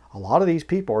 A lot of these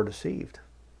people are deceived.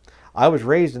 I was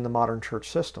raised in the modern church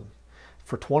system.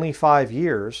 For 25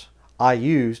 years, I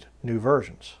used new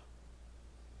versions.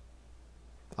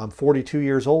 I'm 42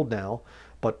 years old now,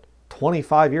 but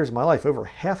 25 years of my life, over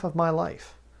half of my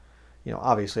life. You know,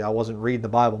 obviously I wasn't reading the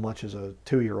Bible much as a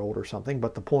 2-year-old or something,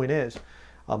 but the point is,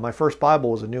 my first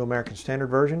Bible was a New American Standard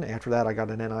Version. After that, I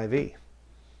got an NIV.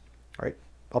 All right?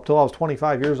 Up till I was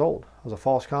 25 years old, I was a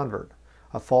false convert,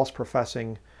 a false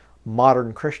professing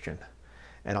modern Christian.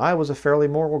 And I was a fairly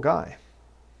moral guy.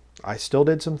 I still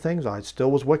did some things. I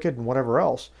still was wicked and whatever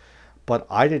else. But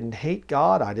I didn't hate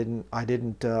God. I didn't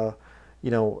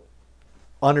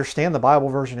understand the Bible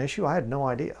version issue. I had no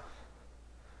idea.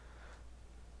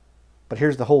 But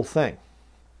here's the whole thing.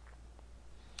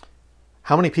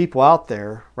 How many people out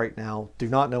there right now do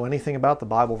not know anything about the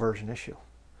Bible version issue?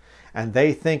 And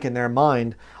they think in their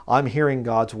mind, I'm hearing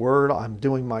God's word, I'm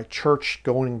doing my church,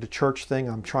 going to church thing,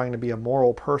 I'm trying to be a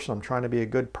moral person, I'm trying to be a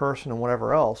good person and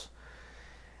whatever else.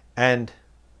 And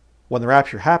when the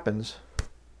rapture happens,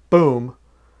 boom,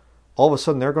 all of a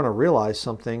sudden they're going to realize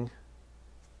something.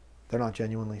 They're not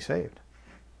genuinely saved.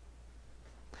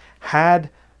 Had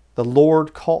the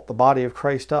Lord caught the body of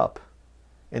Christ up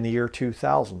in the year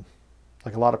 2000,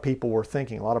 like a lot of people were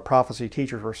thinking, a lot of prophecy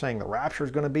teachers were saying the rapture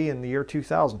is going to be in the year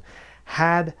 2000.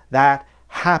 Had that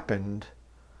happened,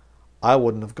 I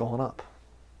wouldn't have gone up.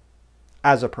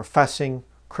 As a professing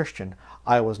Christian,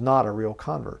 I was not a real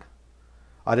convert.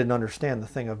 I didn't understand the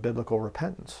thing of biblical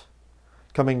repentance.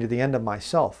 Coming to the end of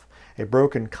myself, a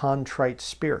broken, contrite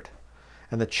spirit,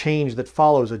 and the change that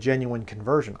follows a genuine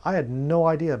conversion. I had no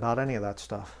idea about any of that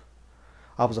stuff.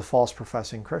 I was a false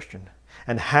professing Christian.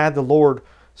 And had the Lord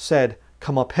said,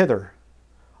 come up hither,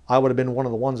 I would have been one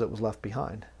of the ones that was left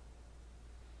behind.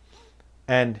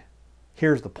 And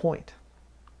here's the point.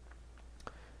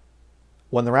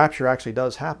 When the rapture actually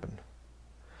does happen,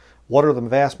 what are the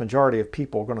vast majority of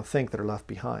people going to think that are left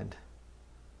behind?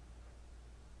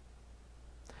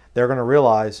 They're going to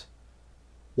realize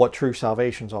what true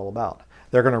salvation is all about.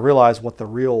 They're going to realize what the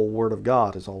real Word of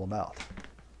God is all about.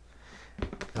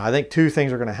 And I think two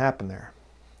things are going to happen there.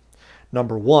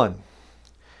 Number one,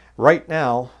 right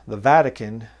now, the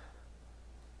Vatican,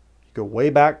 you go way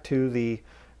back to the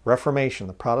Reformation,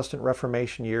 the Protestant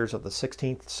Reformation years of the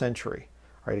 16th century.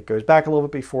 Right, it goes back a little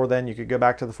bit before then. You could go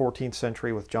back to the 14th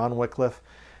century with John Wycliffe.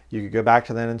 You could go back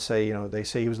to then and say, you know, they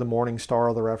say he was the morning star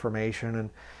of the Reformation,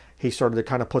 and he started to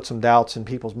kind of put some doubts in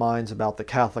people's minds about the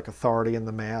Catholic authority and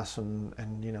the Mass,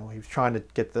 and you know, he was trying to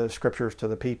get the scriptures to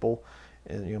the people,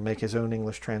 and you know, make his own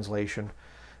English translation.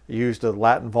 He used the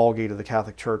Latin Vulgate of the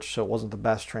Catholic Church, so it wasn't the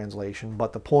best translation.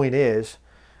 But the point is,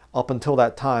 up until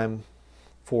that time,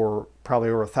 for probably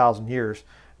over 1,000 years,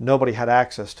 nobody had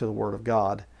access to the Word of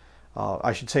God.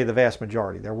 I should say the vast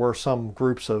majority. There were some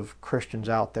groups of Christians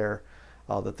out there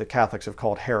that the Catholics have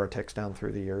called heretics down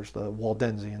through the years. The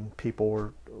Waldensian people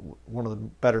were one of the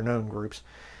better known groups.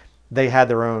 They had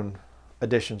their own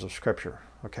editions of Scripture,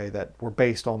 okay, that were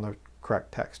based on the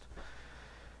correct text.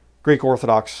 Greek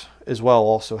Orthodox as well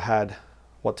also had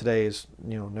what today is,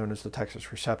 you know, known as the Textus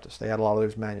Receptus. They had a lot of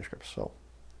those manuscripts. So,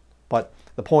 but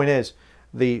the point is,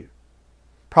 the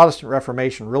Protestant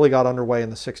Reformation really got underway in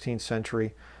the 16th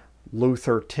century.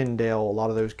 Luther, Tyndale, a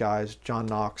lot of those guys, John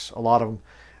Knox, a lot of them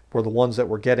were the ones that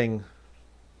were getting,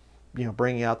 you know,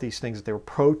 bringing out these things that they were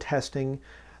protesting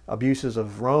abuses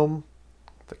of Rome,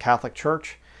 the Catholic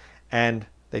Church, and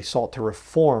they sought to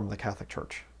reform the Catholic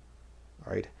Church,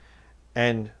 right?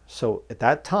 And so at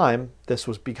that time, this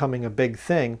was becoming a big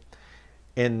thing.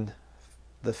 In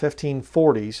the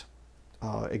 1540s,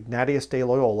 Ignatius de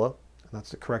Loyola, and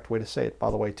that's the correct way to say it, by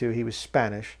the way, too, he was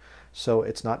Spanish, So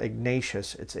it's not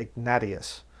Ignatius, it's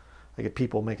Ignatius. I get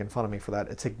people making fun of me for that.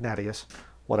 It's Ignatius,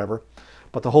 whatever.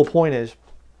 But the whole point is,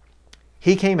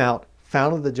 he came out,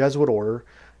 founded the Jesuit order,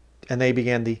 and they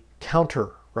began the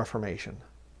Counter-Reformation.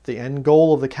 The end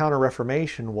goal of the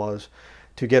Counter-Reformation was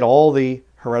to get all the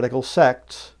heretical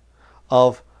sects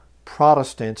of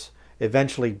Protestants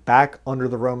eventually back under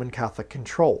the Roman Catholic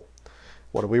control.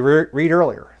 What did we read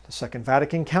earlier? The Second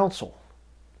Vatican Council.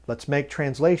 Let's make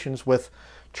translations with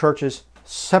churches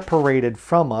separated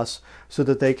from us so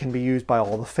that they can be used by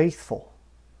all the faithful.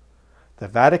 The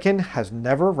Vatican has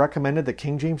never recommended the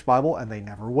King James Bible, and they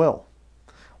never will.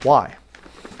 Why?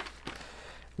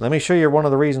 Let me show you one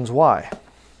of the reasons why.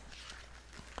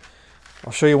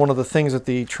 I'll show you one of the things that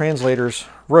the translators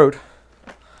wrote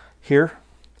here.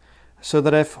 So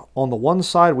that if on the one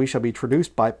side we shall be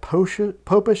traduced by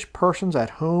popish persons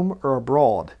at home or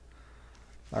abroad.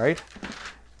 All right.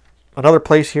 Another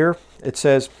place here, it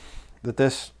says that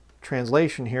this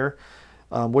translation here,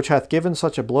 which hath given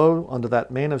such a blow unto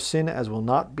that man of sin as will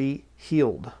not be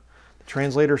healed. The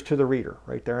translators to the reader,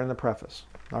 right there in the preface.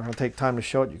 I'm not going to take time to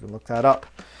show it. You can look that up.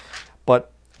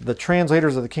 But the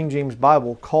translators of the King James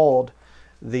Bible called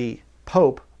the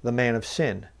Pope the man of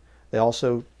sin. They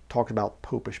also talked about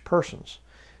popish persons.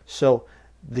 So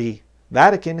the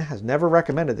Vatican has never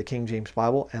recommended the King James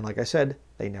Bible, and like I said,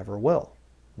 they never will.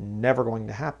 Never going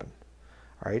to happen.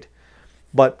 All right?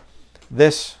 But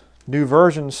this new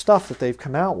version stuff that they've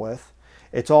come out with,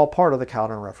 it's all part of the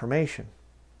Counter-Reformation.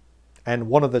 And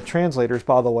one of the translators,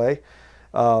 by the way,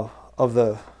 one of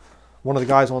the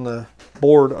guys on the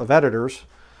board of editors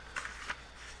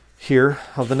here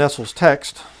of the Nestle's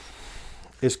text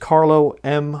is Carlo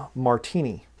M.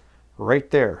 Martini. Right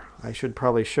there. I should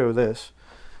probably show this.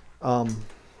 Right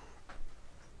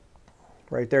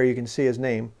there you can see his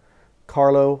name,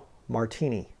 Carlo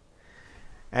Martini.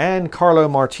 And Carlo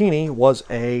Martini was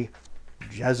a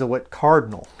Jesuit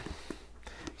cardinal.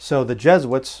 So the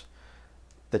Jesuits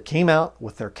that came out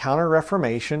with their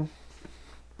Counter-Reformation,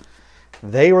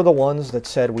 they were the ones that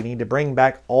said we need to bring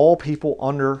back all people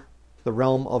under the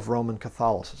realm of Roman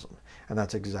Catholicism. And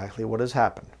that's exactly what has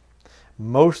happened.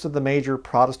 Most of the major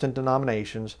Protestant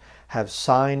denominations have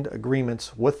signed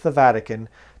agreements with the Vatican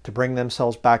to bring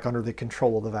themselves back under the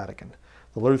control of the Vatican.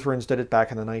 The Lutherans did it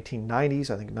back in the 1990s,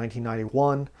 I think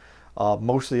 1991.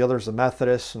 Most of the others, the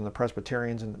Methodists and the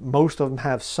Presbyterians, and most of them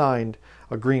have signed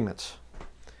agreements.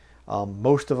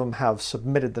 Most of them have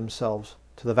submitted themselves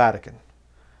to the Vatican.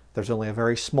 There's only a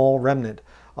very small remnant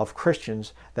of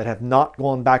Christians that have not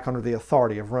gone back under the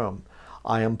authority of Rome.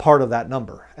 I am part of that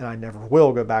number, and I never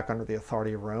will go back under the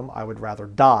authority of Rome. I would rather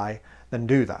die than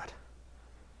do that.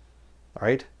 All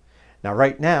right? Now,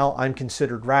 right now, I'm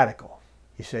considered radical,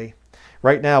 you see.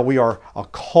 Right now, we are a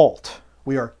cult.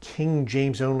 We are King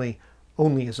James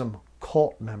onlyism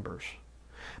cult members.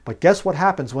 But guess what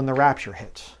happens when the rapture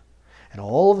hits? And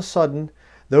all of a sudden,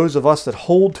 those of us that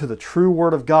hold to the true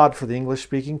Word of God for the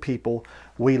English-speaking people,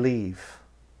 we leave.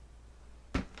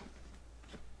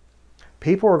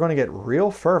 People are going to get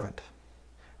real fervent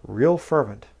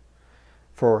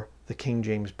for the King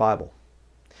James Bible.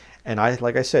 And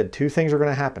like I said, two things are going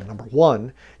to happen. Number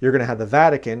one, you're going to have the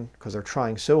Vatican, because they're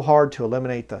trying so hard to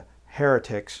eliminate the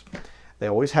heretics. They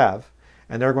always have.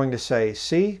 And they're going to say,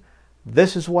 see,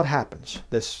 this is what happens.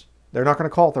 They're not going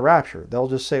to call it the rapture. They'll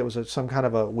just say it was some kind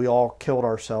of a, we all killed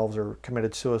ourselves or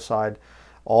committed suicide.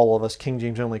 All of us King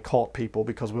James only cult people,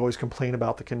 because we always complain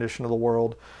about the condition of the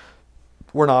world.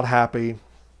 We're not happy.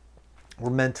 We're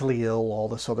mentally ill, all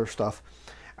this other stuff.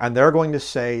 And they're going to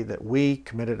say that we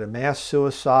committed a mass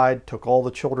suicide, took all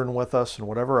the children with us and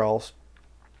whatever else.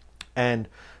 And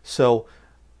so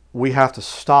we have to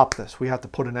stop this. We have to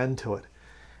put an end to it.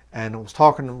 And I was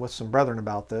talking with some brethren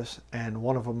about this, and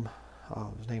one of them,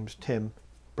 his name's Tim,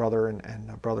 brother,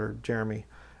 and brother Jeremy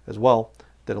as well,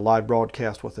 did a live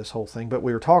broadcast with this whole thing. But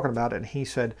we were talking about it, and he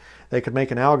said they could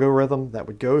make an algorithm that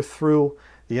would go through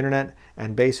the internet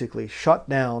and basically shut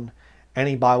down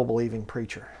any Bible-believing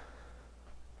preacher.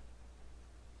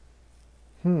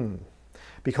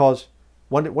 Because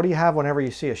what do you have whenever you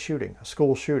see a shooting, a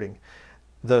school shooting?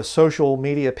 The social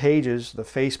media pages, the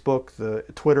Facebook, the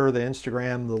Twitter, the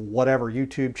Instagram, the whatever,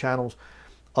 YouTube channels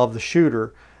of the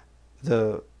shooter,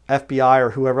 the FBI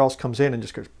or whoever else comes in and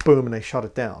just goes boom, and they shut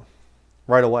it down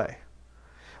right away.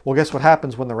 Well, guess what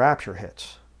happens when the rapture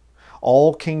hits?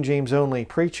 All King James only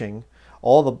preaching,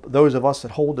 those of us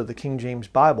that hold to the King James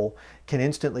Bible, can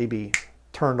instantly be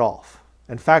turned off.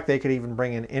 In fact, they could even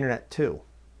bring in internet too.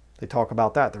 They talk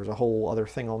about that. There's a whole other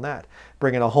thing on that.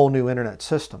 Bring in a whole new internet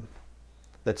system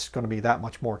that's going to be that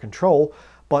much more control.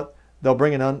 But they'll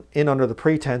bring it in under the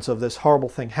pretense of this horrible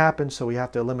thing happened, so we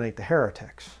have to eliminate the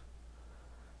heretics.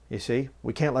 You see,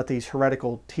 we can't let these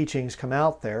heretical teachings come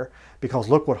out there because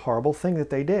look what horrible thing that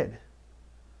they did.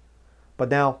 But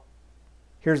now,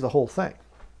 here's the whole thing.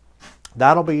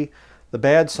 That'll be the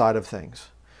bad side of things.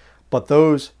 But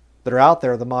those that are out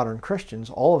there, the modern Christians,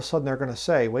 all of a sudden they're going to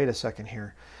say, wait a second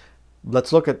here,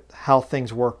 let's look at how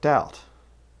things worked out.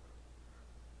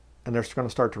 And they're going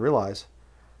to start to realize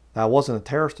that wasn't a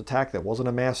terrorist attack, that wasn't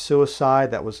a mass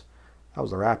suicide, that was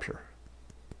the rapture.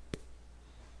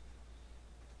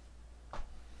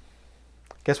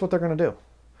 Guess what they're going to do?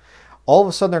 All of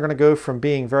a sudden they're going to go from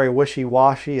being very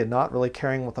wishy-washy and not really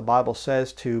caring what the Bible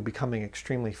says to becoming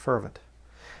extremely fervent.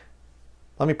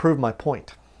 Let me prove my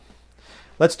point.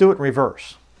 Let's do it in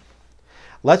reverse.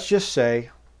 Let's just say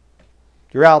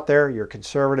you're out there, you're a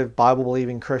conservative,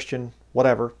 Bible-believing Christian,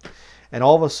 whatever, and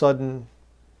all of a sudden,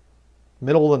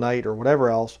 middle of the night or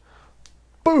whatever else,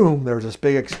 boom, there's this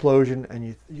big explosion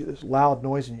and this loud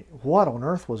noise, and what on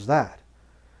earth was that?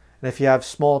 And if you have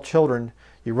small children,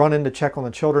 you run in to check on the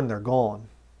children, they're gone.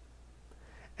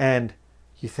 And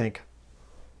you think,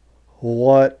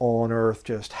 what on earth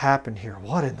just happened here?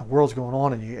 What in the world's going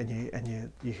on?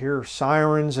 And you hear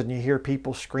sirens and you hear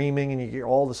people screaming and you hear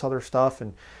all this other stuff,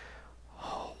 and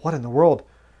what in the world?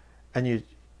 And you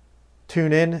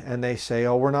tune in and they say,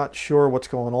 oh, we're not sure what's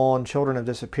going on. Children have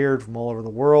disappeared from all over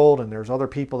the world, and there's other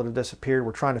people that have disappeared.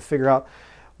 We're trying to figure out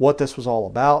what this was all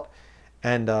about.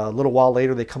 And a little while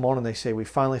later they come on and they say, we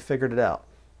finally figured it out.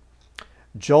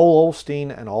 Joel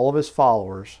Osteen and all of his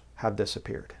followers have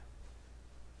disappeared.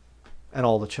 And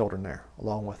all the children there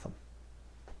along with them.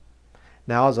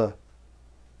 Now, as a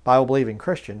Bible-believing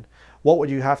Christian,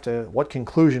 what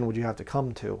conclusion would you have to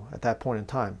come to at that point in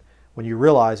time when you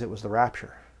realize it was the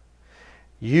rapture?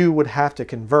 You would have to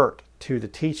convert to the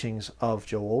teachings of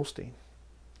Joel Osteen.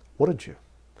 Wouldn't you?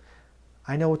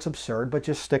 I know it's absurd, but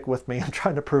just stick with me. I'm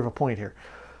trying to prove a point here.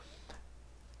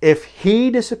 If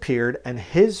he disappeared and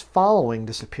his following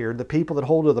disappeared, the people that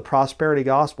hold to the prosperity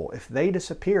gospel, if they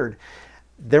disappeared,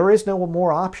 there is no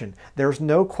more option. There's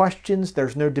no questions.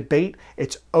 There's no debate.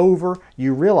 It's over.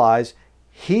 You realize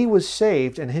he was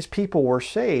saved and his people were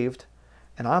saved,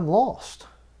 and I'm lost.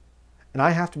 And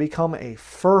I have to become a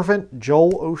fervent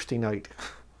Joel Osteenite.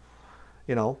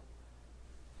 You know,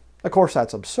 of course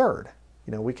that's absurd.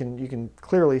 You know, you can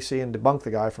clearly see and debunk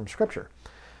the guy from Scripture.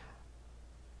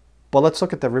 But let's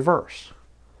look at the reverse,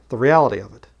 the reality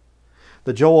of it.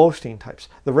 The Joel Osteen types,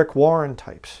 the Rick Warren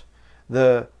types,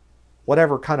 the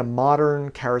whatever kind of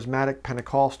modern, charismatic,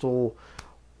 Pentecostal,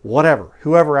 whatever,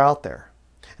 whoever out there.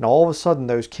 And all of a sudden,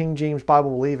 those King James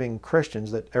Bible-believing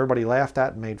Christians that everybody laughed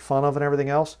at and made fun of and everything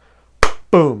else,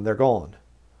 boom, they're gone.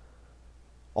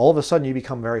 All of a sudden, you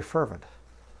become very fervent.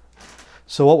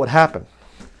 So what would happen?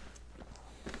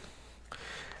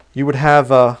 You would have,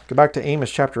 go back to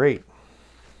Amos chapter 8.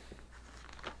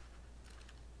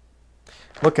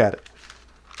 Look at it.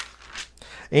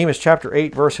 Amos chapter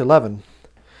 8, verse 11.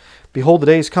 Behold, the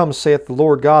days come, saith the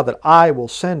Lord God, that I will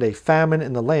send a famine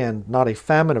in the land, not a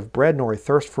famine of bread nor a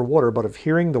thirst for water, but of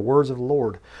hearing the words of the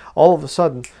Lord. All of a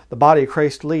sudden, the body of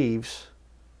Christ leaves,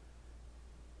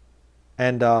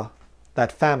 and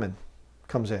that famine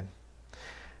comes in.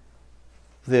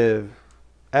 The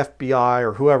FBI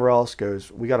or whoever else goes,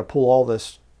 we got to pull all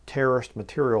this terrorist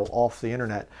material off the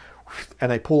internet.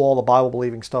 And they pull all the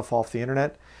Bible-believing stuff off the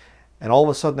internet. And all of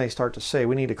a sudden they start to say,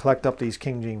 we need to collect up these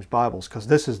King James Bibles because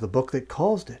this is the book that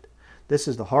caused it. This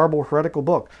is the horrible heretical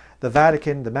book. The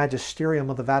Vatican, the magisterium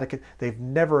of the Vatican, they've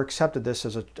never accepted this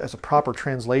as a proper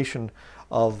translation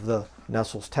of the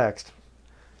Nestle's text.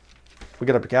 We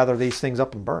got to gather these things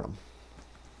up and burn them.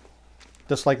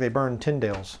 Just like they burned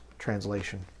Tyndale's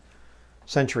translation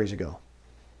centuries ago.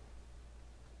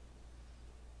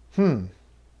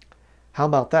 How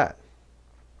about that?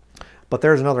 But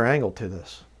there's another angle to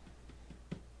this.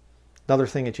 Another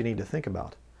thing that you need to think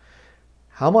about.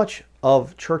 How much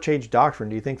of church age doctrine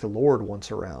do you think the Lord wants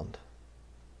around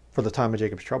for the time of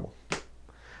Jacob's trouble?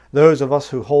 Those of us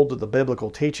who hold to the biblical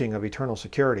teaching of eternal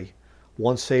security,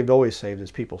 once saved, always saved,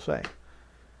 as people say,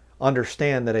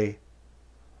 understand that a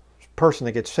person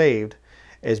that gets saved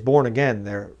is born again.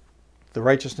 The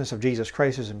righteousness of Jesus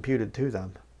Christ is imputed to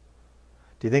them.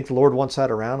 Do you think the Lord wants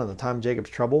that around in the time of Jacob's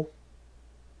trouble?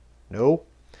 No.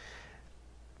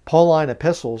 Pauline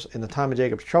epistles in the time of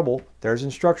Jacob's trouble, there's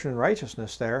instruction in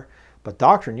righteousness there, but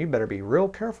doctrine, you better be real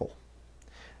careful.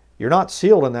 You're not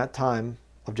sealed in that time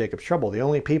of Jacob's trouble. The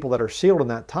only people that are sealed in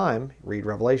that time, read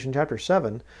Revelation chapter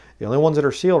 7, the only ones that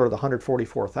are sealed are the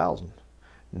 144,000.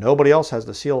 Nobody else has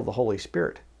the seal of the Holy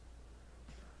Spirit.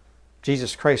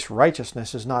 Jesus Christ's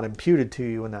righteousness is not imputed to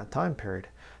you in that time period.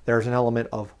 There's an element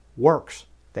of works.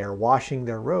 They are washing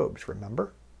their robes,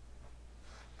 remember?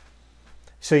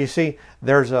 So you see,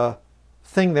 there's a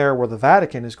thing there where the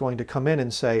Vatican is going to come in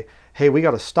and say, hey, we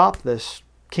got to stop this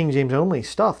King James only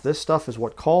stuff. This stuff is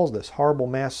what caused this horrible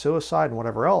mass suicide and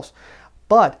whatever else.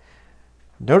 But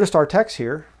notice our text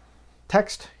here,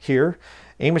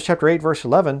 Amos chapter 8, verse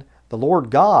 11, the Lord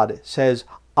God says,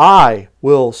 I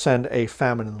will send a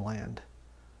famine in the land.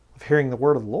 Of hearing the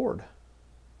word of the Lord.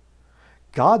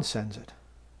 God sends it.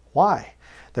 Why?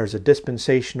 There's a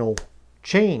dispensational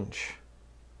change.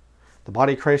 The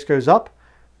body of Christ goes up,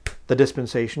 the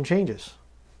dispensation changes.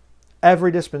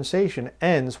 Every dispensation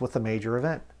ends with a major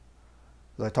event,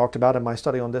 as I talked about in my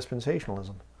study on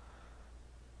dispensationalism.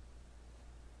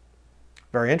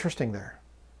 Very interesting there.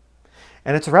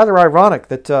 And it's rather ironic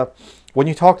that when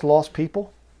you talk to lost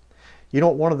people, you know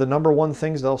what one of the number one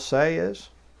things they'll say is?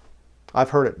 I've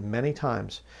heard it many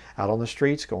times. Out on the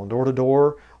streets, going door to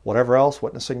door, whatever else,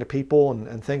 witnessing to people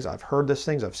and things. I've heard these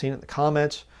things. I've seen it in the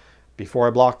comments. Before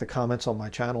I blocked the comments on my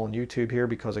channel on YouTube here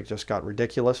because it just got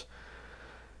ridiculous.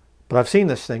 But I've seen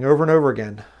this thing over and over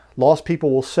again. Lost people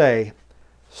will say,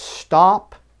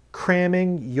 stop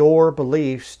cramming your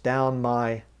beliefs down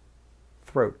my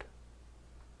throat.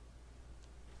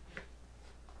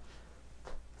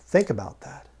 Think about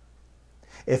that.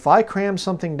 If I cram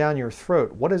something down your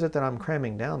throat, what is it that I'm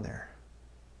cramming down there?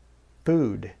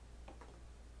 Food.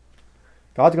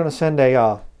 God's going to send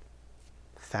a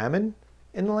famine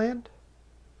in the land?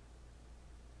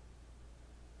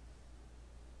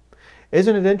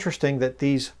 Isn't it interesting that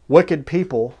these wicked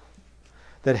people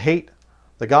that hate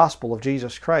the gospel of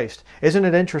Jesus Christ, isn't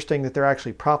it interesting that they're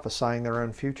actually prophesying their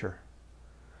own future?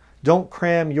 Don't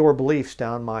cram your beliefs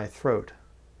down my throat.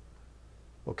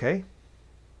 Okay?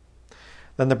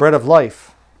 Then the bread of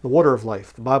life, the water of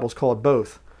life, the Bible's called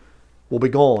both, will be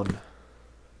gone.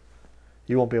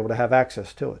 You won't be able to have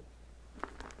access to it.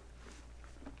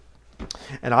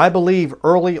 And I believe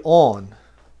early on,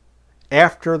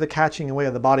 after the catching away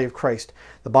of the body of Christ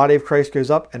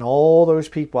goes up and all those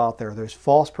people out there, those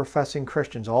false professing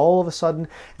Christians, all of a sudden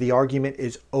the argument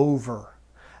is over.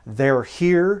 They're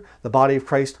here, the body of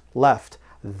Christ left.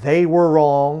 They were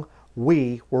wrong,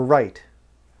 we were right.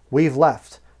 We've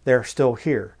left, they're still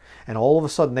here. And all of a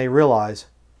sudden they realize,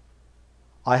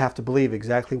 I have to believe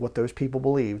exactly what those people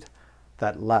believed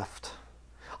that left.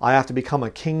 I have to become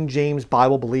a King James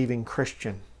Bible believing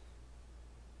Christian.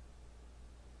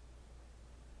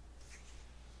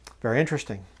 Very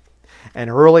interesting.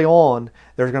 And early on,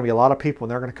 there's going to be a lot of people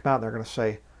and they're going to come out and they're going to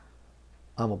say,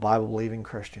 I'm a Bible believing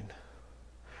Christian.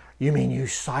 You mean you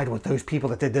side with those people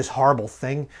that did this horrible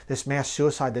thing, this mass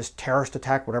suicide, this terrorist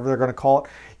attack, whatever they're going to call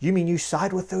it? You mean you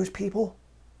side with those people?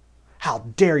 How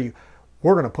dare you?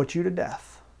 We're going to put you to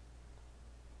death.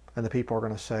 And the people are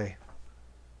going to say,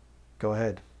 go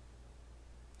ahead.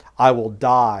 I will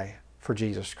die for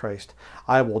Jesus Christ.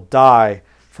 I will die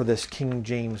for this King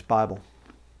James Bible.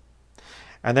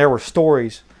 And there were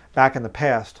stories back in the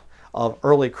past of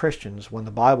early Christians when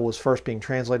the Bible was first being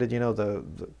translated, you know, the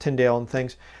Tyndale and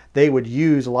things. They would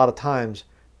use a lot of times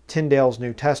Tyndale's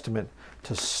New Testament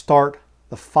to start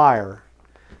the fire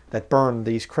that burned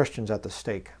these Christians at the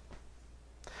stake.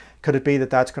 Could it be that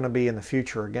that's going to be in the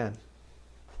future again?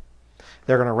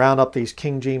 They're going to round up these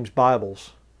King James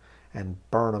Bibles and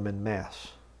burn them in mass.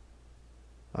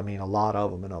 I mean, a lot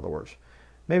of them, in other words.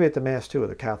 Maybe at the mass too,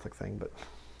 with the Catholic thing, but...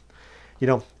 You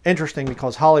know, interesting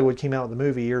because Hollywood came out with a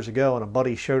movie years ago and a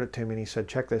buddy showed it to me and he said,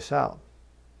 check this out.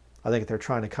 I think they're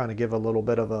trying to kind of give a little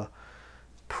bit of a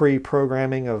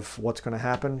pre-programming of what's going to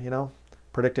happen, you know,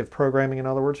 predictive programming in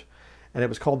other words. And it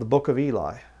was called The Book of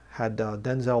Eli. Had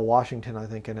Denzel Washington, I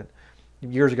think, in it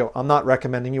years ago. I'm not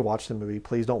recommending you watch the movie.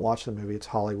 Please don't watch the movie. It's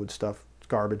Hollywood stuff. It's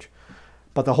garbage.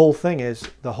 But the whole thing is,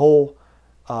 the whole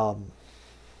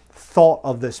thought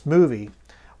of this movie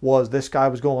was this guy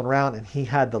was going around and he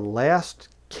had the last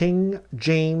King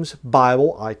James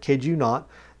Bible. I kid you not.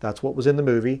 That's what was in the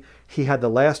movie. He had the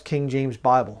last King James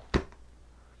Bible.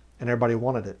 And everybody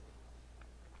wanted it.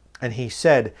 And he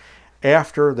said,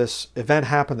 after this event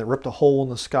happened that ripped a hole in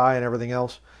the sky and everything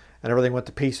else, and everything went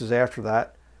to pieces after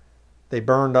that, they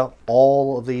burned up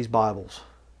all of these Bibles.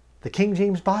 The King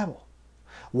James Bible.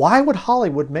 Why would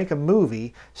Hollywood make a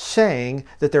movie saying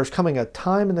that there's coming a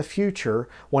time in the future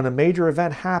when a major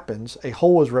event happens, a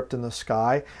hole is ripped in the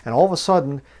sky, and all of a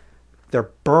sudden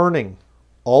they're burning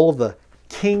all of the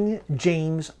King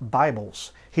James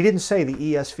Bibles? He didn't say the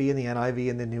ESV and the NIV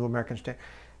and the New American Standard.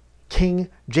 King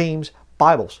James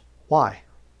Bibles. Why?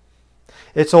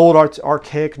 It's old, it's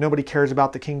archaic. Nobody cares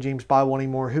about the King James Bible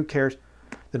anymore. Who cares?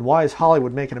 then why is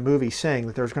Hollywood making a movie saying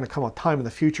that there's going to come a time in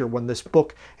the future when this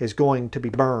book is going to be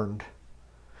burned?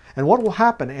 And what will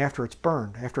happen after it's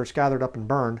burned, after it's gathered up and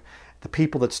burned? The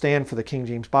people that stand for the King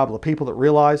James Bible, the people that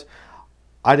realize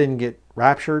I didn't get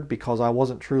raptured because I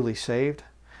wasn't truly saved,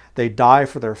 they die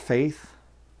for their faith.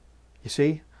 You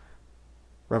see?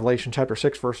 Revelation chapter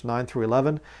 6, verse 9 through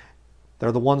 11.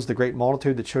 They're the ones, the great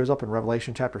multitude that shows up in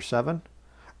Revelation chapter 7.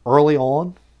 Early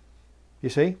on, you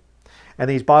see? And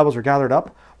these Bibles are gathered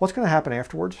up. What's going to happen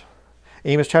afterwards?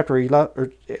 Amos chapter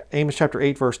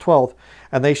 8, verse 12.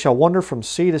 And they shall wander from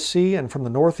sea to sea, and from the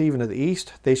north even to the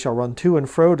east. They shall run to and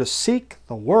fro to seek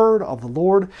the word of the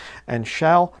Lord, and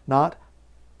shall not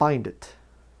find it.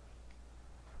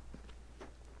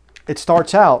 It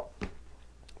starts out,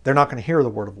 they're not going to hear the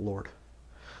word of the Lord.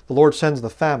 The Lord sends the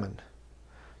famine.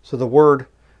 So the word,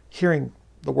 hearing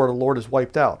the word of the Lord is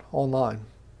wiped out online.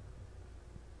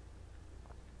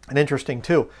 And interesting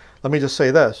too, let me just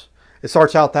say this. It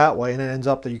starts out that way and it ends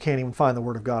up that you can't even find the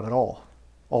word of God at all.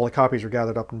 All the copies are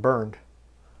gathered up and burned.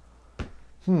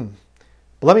 But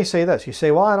let me say this. You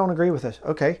say, well, I don't agree with this.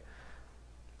 Okay.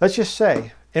 Let's just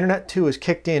say Internet 2 is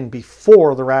kicked in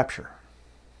before the rapture.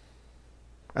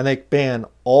 And they ban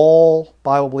all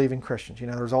Bible-believing Christians. You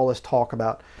know, there's all this talk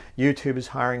about YouTube is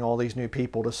hiring all these new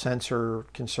people to censor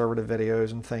conservative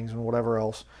videos and things and whatever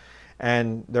else.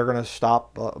 And they're going to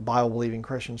stop Bible-believing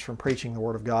Christians from preaching the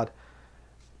Word of God.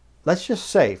 Let's just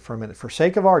say, for a minute, for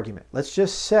sake of argument, let's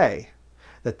just say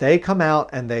that they come out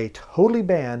and they totally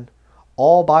ban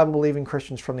all Bible-believing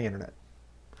Christians from the Internet.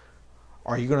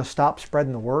 Are you going to stop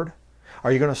spreading the Word?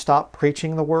 Are you going to stop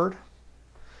preaching the Word?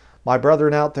 My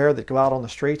brethren out there that go out on the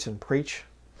streets and preach,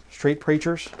 street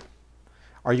preachers,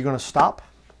 are you going to stop?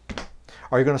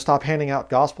 Are you going to stop handing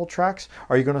out gospel tracts?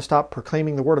 Are you going to stop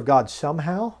proclaiming the Word of God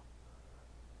somehow?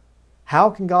 How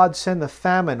can God send the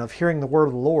famine of hearing the Word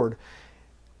of the Lord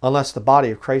unless the body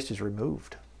of Christ is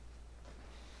removed?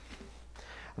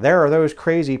 There are those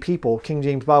crazy people, King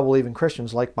James Bible-believing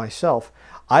Christians like myself.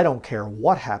 I don't care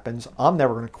what happens. I'm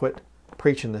never going to quit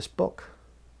preaching this book.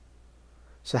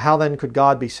 So how then could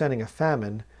God be sending a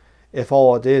famine if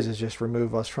all it is just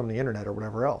remove us from the internet or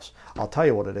whatever else? I'll tell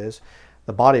you what it is.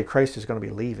 The body of Christ is going to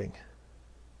be leaving.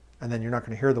 And then you're not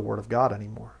going to hear the Word of God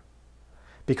anymore.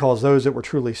 Because those that were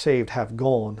truly saved have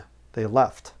gone. They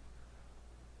left.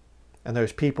 And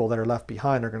those people that are left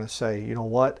behind are going to say, you know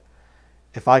what?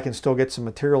 If I can still get some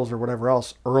materials or whatever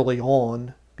else early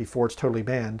on before it's totally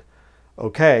banned,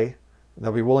 okay,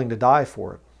 they'll be willing to die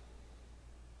for it.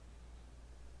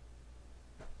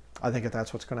 I think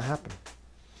that's what's going to happen.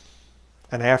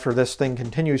 And after this thing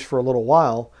continues for a little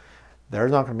while,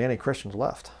 there's not going to be any Christians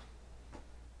left.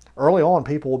 Early on,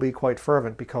 people will be quite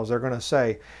fervent because they're going to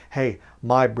say, hey,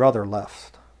 my brother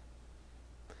left.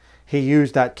 He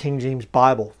used that King James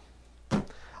Bible.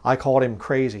 I called him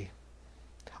crazy.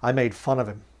 I made fun of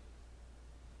him.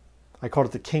 I called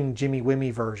it the King Jimmy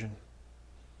Wimmy version.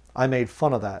 I made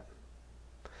fun of that.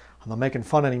 I'm not making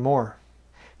fun anymore.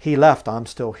 He left, I'm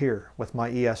still here with my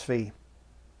ESV.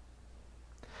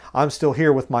 I'm still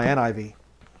here with my NIV.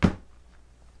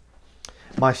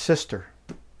 My sister,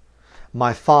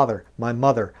 my father, my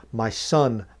mother, my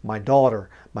son, my daughter,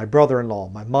 my brother-in-law,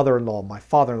 my mother-in-law, my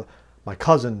father, my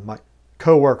cousin, my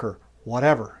co-worker,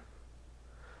 whatever.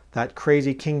 That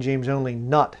crazy King James only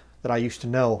nut that I used to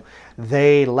know,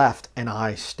 they left and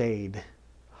I stayed,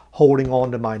 holding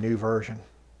on to my new version.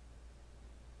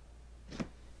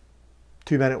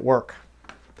 2 men at work.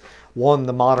 One,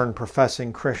 the modern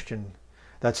professing Christian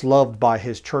that's loved by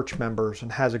his church members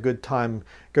and has a good time,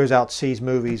 goes out, sees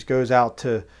movies, goes out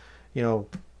to, you know,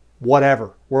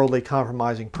 whatever, worldly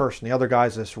compromising person. The other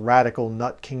guy's this radical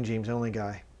nut King James only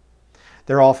guy.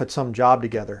 They're off at some job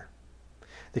together.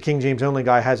 The King James only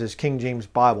guy has his King James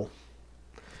Bible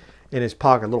in his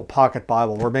pocket, little pocket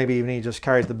Bible, or maybe even he just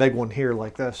carries the big one here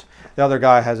like this. The other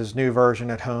guy has his new version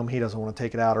at home. He doesn't want to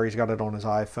take it out, or he's got it on his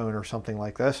iPhone or something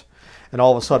like this. And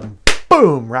all of a sudden,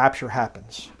 boom, rapture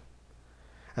happens.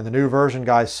 And the new version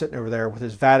guy's sitting over there with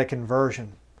his Vatican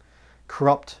version,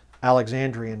 corrupt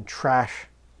Alexandrian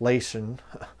translation,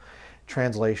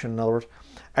 in other words.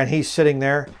 And he's sitting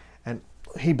there, and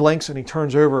he blinks and he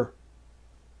turns over,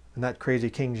 and that crazy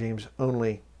King James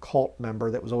only cult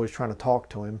member that was always trying to talk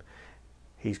to him,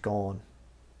 he's gone.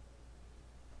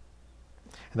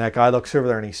 And that guy looks over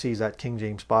there and he sees that King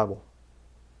James Bible.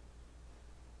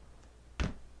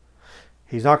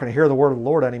 He's not going to hear the word of the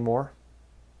Lord anymore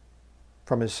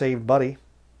from his saved buddy,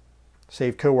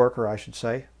 saved co-worker, I should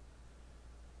say.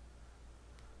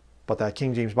 But that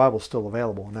King James Bible is still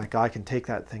available, and that guy can take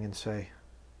that thing and say,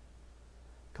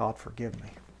 God forgive me.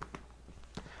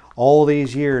 All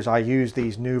these years I used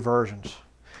these new versions.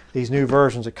 These new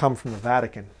versions that come from the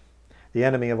Vatican, the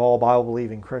enemy of all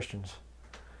Bible-believing Christians.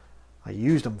 I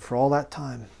used them for all that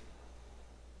time.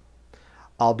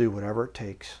 I'll do whatever it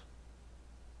takes.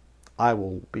 I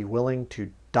will be willing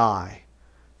to die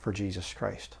for Jesus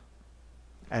Christ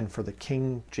and for the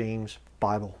King James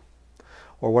Bible,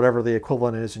 or whatever the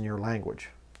equivalent is in your language.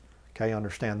 Okay,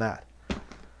 understand that.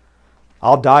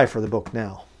 I'll die for the book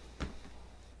now.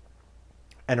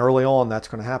 And early on, that's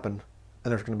going to happen.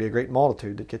 And there's going to be a great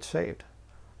multitude that gets saved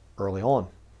early on.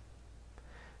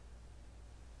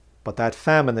 But that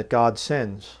famine that God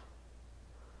sends,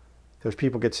 those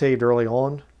people get saved early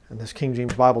on, and this King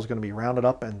James Bible is going to be rounded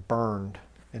up and burned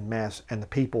in mass, and the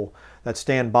people that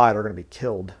stand by it are going to be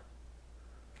killed.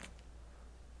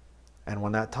 And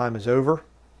when that time is over,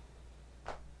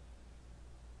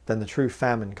 then the true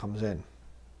famine comes in.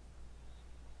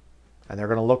 And they're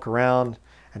going to look around,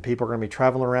 and people are going to be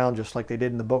traveling around just like they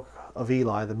did in the book of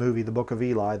Eli, the movie, The Book of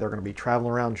Eli. They're going to be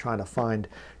traveling around trying to find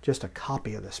just a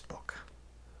copy of this book.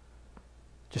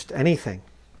 Just anything.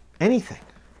 Anything.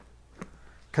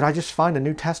 Could I just find a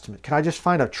New Testament? Could I just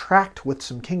find a tract with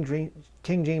some King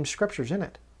James scriptures in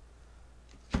it?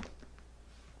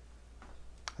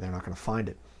 They're not going to find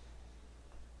it.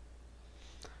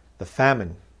 The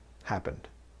famine happened.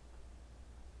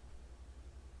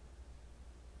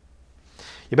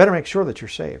 You better make sure that you're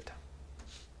saved.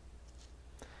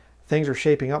 Things are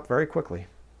shaping up very quickly.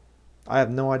 I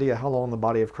have no idea how long the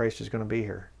body of Christ is going to be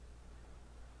here.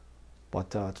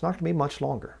 But it's not going to be much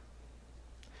longer.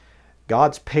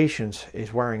 God's patience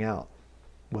is wearing out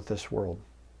with this world.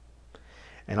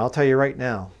 And I'll tell you right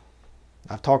now,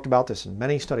 I've talked about this in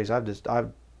many studies.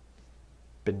 I've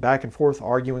been back and forth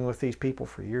arguing with these people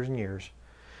for years and years.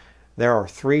 There are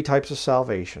 3 types of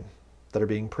salvation that are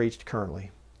being preached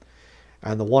currently.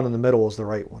 And the one in the middle is the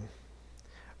right one.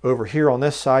 Over here on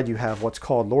this side, you have what's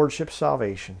called Lordship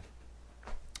salvation.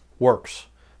 Works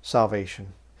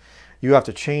salvation. You have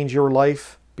to change your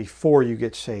life before you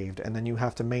get saved, and then you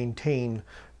have to maintain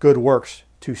good works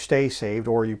to stay saved,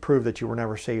 or you prove that you were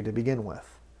never saved to begin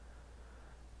with.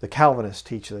 The Calvinists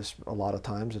teach this a lot of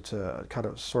times. It's a kind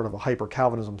of sort of a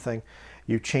hyper-Calvinism thing.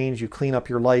 You change, you clean up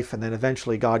your life, and then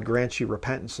eventually God grants you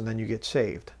repentance, and then you get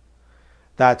saved.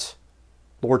 That's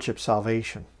Lordship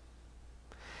salvation.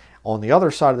 On the other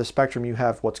side of the spectrum, you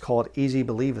have what's called easy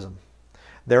believism.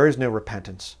 There is no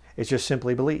repentance. It's just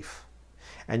simply belief.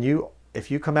 And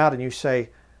if you come out and you say,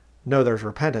 no, there's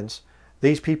repentance,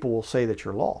 these people will say that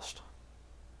you're lost.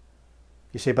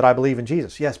 You say, but I believe in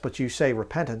Jesus. Yes, but you say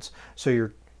repentance, so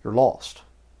you're lost.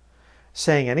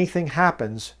 Saying anything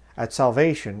happens at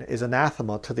salvation is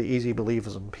anathema to the easy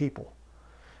believism people.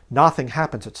 Nothing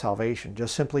happens at salvation,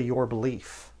 just simply your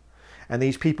belief. And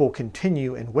these people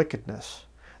continue in wickedness.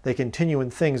 They continue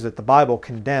in things that the Bible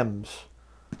condemns.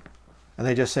 And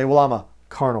they just say, well, I'm a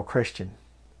carnal Christian.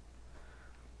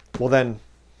 Well, then,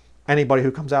 anybody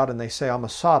who comes out and they say, I'm a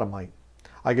sodomite,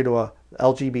 I go to a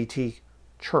LGBT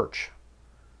church,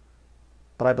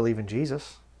 but I believe in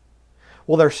Jesus.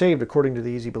 Well, they're saved according to the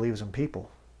easy believism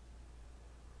people.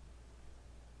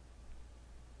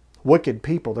 Wicked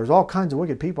people. There's all kinds of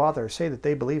wicked people out there who say that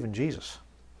they believe in Jesus.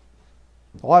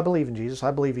 Oh, I believe in Jesus.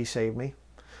 I believe He saved me.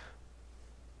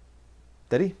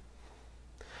 Did He?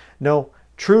 No,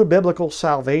 true biblical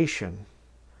salvation,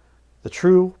 the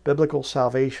true biblical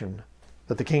salvation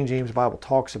that the King James Bible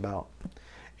talks about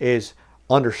is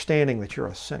understanding that you're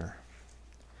a sinner.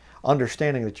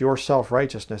 Understanding that your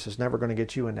self-righteousness is never going to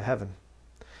get you into heaven.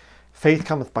 Faith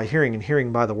cometh by hearing, and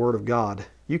hearing by the Word of God.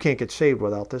 You can't get saved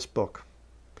without this book,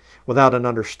 without an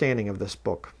understanding of this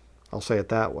book. I'll say it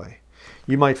that way.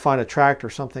 You might find a tract or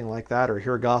something like that, or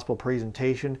hear a gospel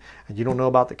presentation, and you don't know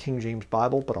about the King James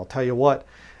Bible, but I'll tell you what,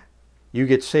 you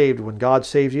get saved. When God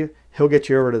saves you, He'll get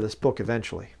you over to this book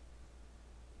eventually.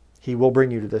 He will bring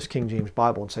you to this King James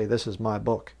Bible and say, this is my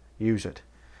book, use it.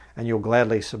 And you'll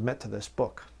gladly submit to this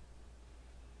book.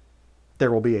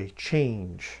 There will be a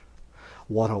change.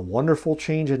 What a wonderful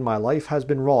change in my life has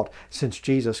been wrought since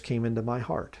Jesus came into my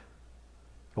heart.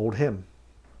 Old hymn.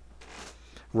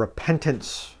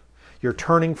 Repentance. You're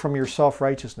turning from your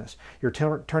self-righteousness. You're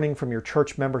turning from your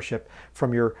church membership,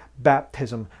 from your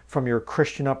baptism, from your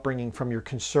Christian upbringing, from your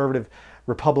conservative,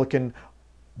 Republican,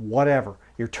 whatever.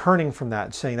 You're turning from that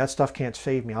and saying, that stuff can't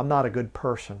save me. I'm not a good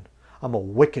person. I'm a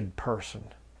wicked person.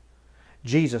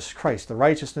 Jesus Christ, the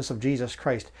righteousness of Jesus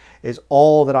Christ, is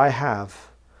all that I have,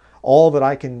 all that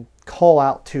I can call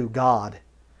out to God.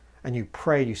 And you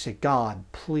pray, you say, God,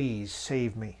 please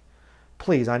save me.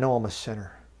 Please, I know I'm a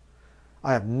sinner.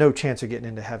 I have no chance of getting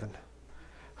into heaven.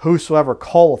 Whosoever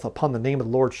calleth upon the name of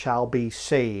the Lord shall be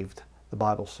saved, the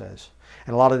Bible says.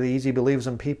 And a lot of the easy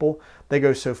believism people, they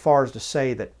go so far as to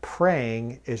say that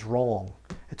praying is wrong.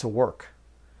 It's a work.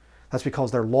 That's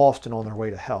because they're lost and on their way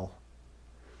to hell.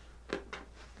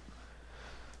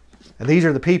 And these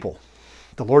are the people,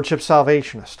 the Lordship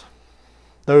Salvationists,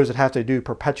 those that have to do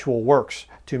perpetual works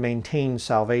to maintain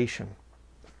salvation.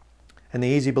 And the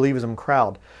easy believism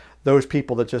crowd, those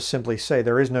people that just simply say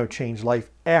there is no changed life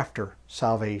after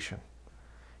salvation.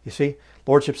 You see,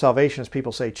 Lordship Salvationists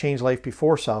people say change life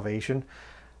before salvation.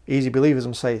 Easy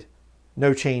believism say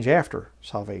no change after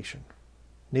salvation.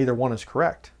 Neither one is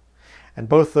correct. And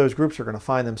both those groups are going to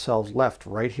find themselves left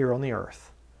right here on the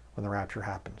earth when the rapture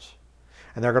happens.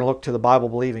 And they're going to look to the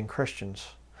Bible-believing Christians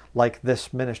like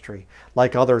this ministry,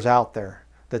 like others out there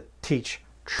that teach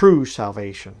true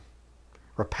salvation,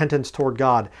 repentance toward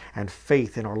God, and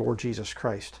faith in our Lord Jesus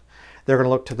Christ. They're going to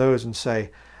look to those and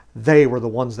say, they were the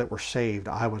ones that were saved.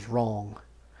 I was wrong.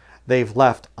 They've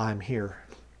left. I'm here.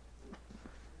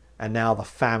 And now the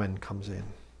famine comes in.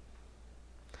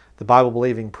 The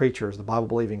Bible-believing preachers, the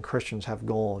Bible-believing Christians have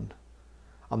gone.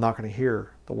 I'm not going to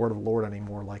hear the word of the Lord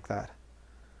anymore like that.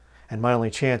 And my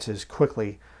only chance is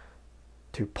quickly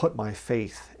to put my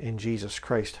faith in Jesus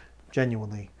Christ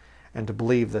genuinely and to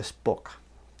believe this book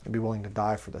and be willing to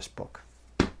die for this book.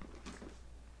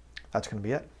 That's going to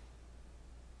be it.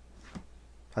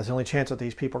 That's the only chance that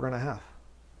these people are going to have.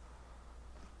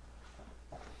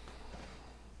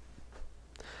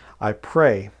 I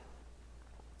pray,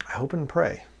 I hope and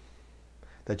pray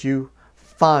that you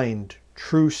find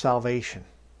true salvation,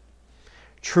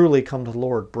 truly come to the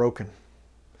Lord broken,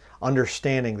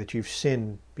 understanding that you've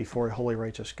sinned before a holy,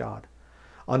 righteous God,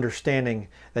 understanding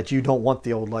that you don't want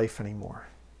the old life anymore.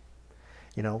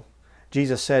 You know,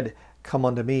 Jesus said, come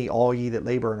unto me, all ye that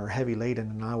labor and are heavy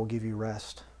laden, and I will give you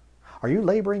rest. Are you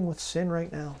laboring with sin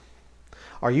right now?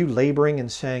 Are you laboring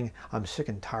and saying, I'm sick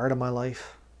and tired of my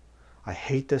life? I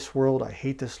hate this world. I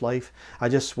hate this life. I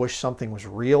just wish something was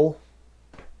real.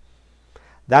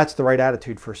 That's the right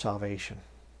attitude for salvation.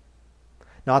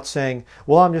 Not saying,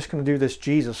 well, I'm just going to do this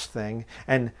Jesus thing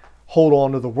and hold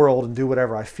on to the world and do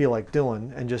whatever I feel like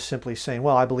doing, and just simply saying,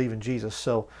 well, I believe in Jesus,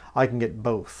 so I can get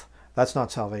both. That's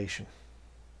not salvation.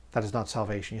 That is not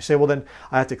salvation. You say, well, then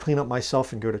I have to clean up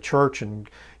myself and go to church and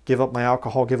give up my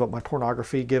alcohol, give up my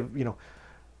pornography, give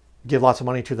lots of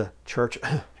money to the church,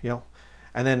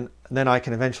 and then I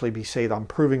can eventually be saved. I'm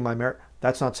proving my merit.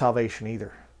 That's not salvation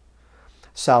either.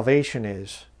 Salvation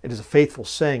is, it is a faithful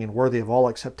saying and worthy of all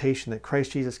acceptation that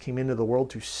Christ Jesus came into the world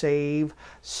to save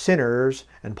sinners,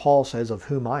 and Paul says, of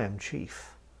whom I am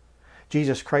chief.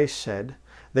 Jesus Christ said,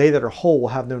 they that are whole will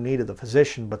have no need of the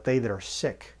physician, but they that are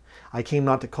sick. I came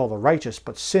not to call the righteous,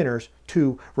 but sinners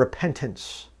to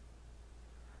repentance.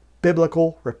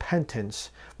 Biblical repentance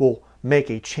will make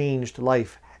a changed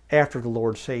life after the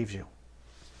Lord saves you.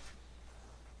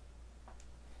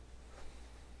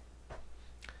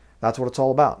 That's what it's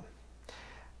all about.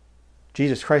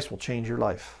 Jesus Christ will change your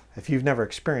life. If you've never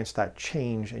experienced that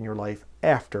change in your life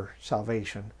after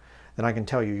salvation, then I can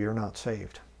tell you you're not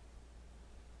saved.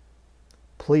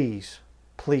 Please,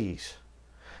 please,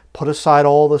 put aside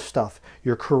all the stuff,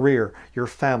 your career, your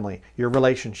family, your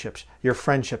relationships, your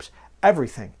friendships,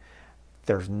 everything.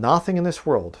 There's nothing in this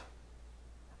world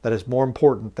that is more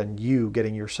important than you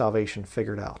getting your salvation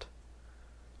figured out.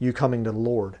 You coming to the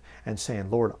Lord and saying,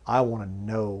 Lord, I want to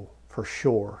know for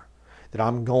sure that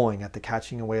I'm going at the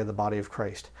catching away of the body of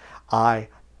Christ. I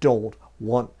don't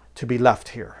want to be left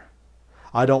here.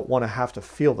 I don't want to have to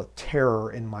feel the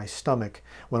terror in my stomach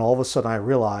when all of a sudden I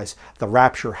realize the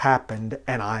rapture happened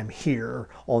and I'm here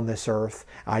on this earth.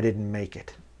 I didn't make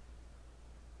it.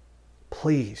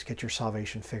 Please get your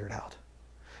salvation figured out.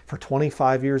 For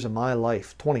 25 years of my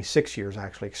life, 26 years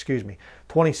actually,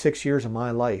 26 years of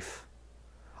my life,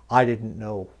 I didn't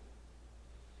know.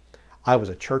 I was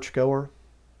a churchgoer.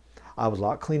 I was a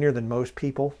lot cleaner than most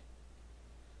people,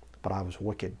 but I was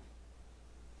wicked.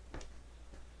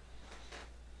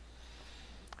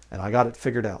 And I got it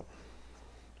figured out.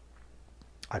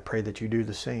 I pray that you do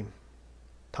the same.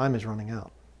 Time is running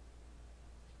out.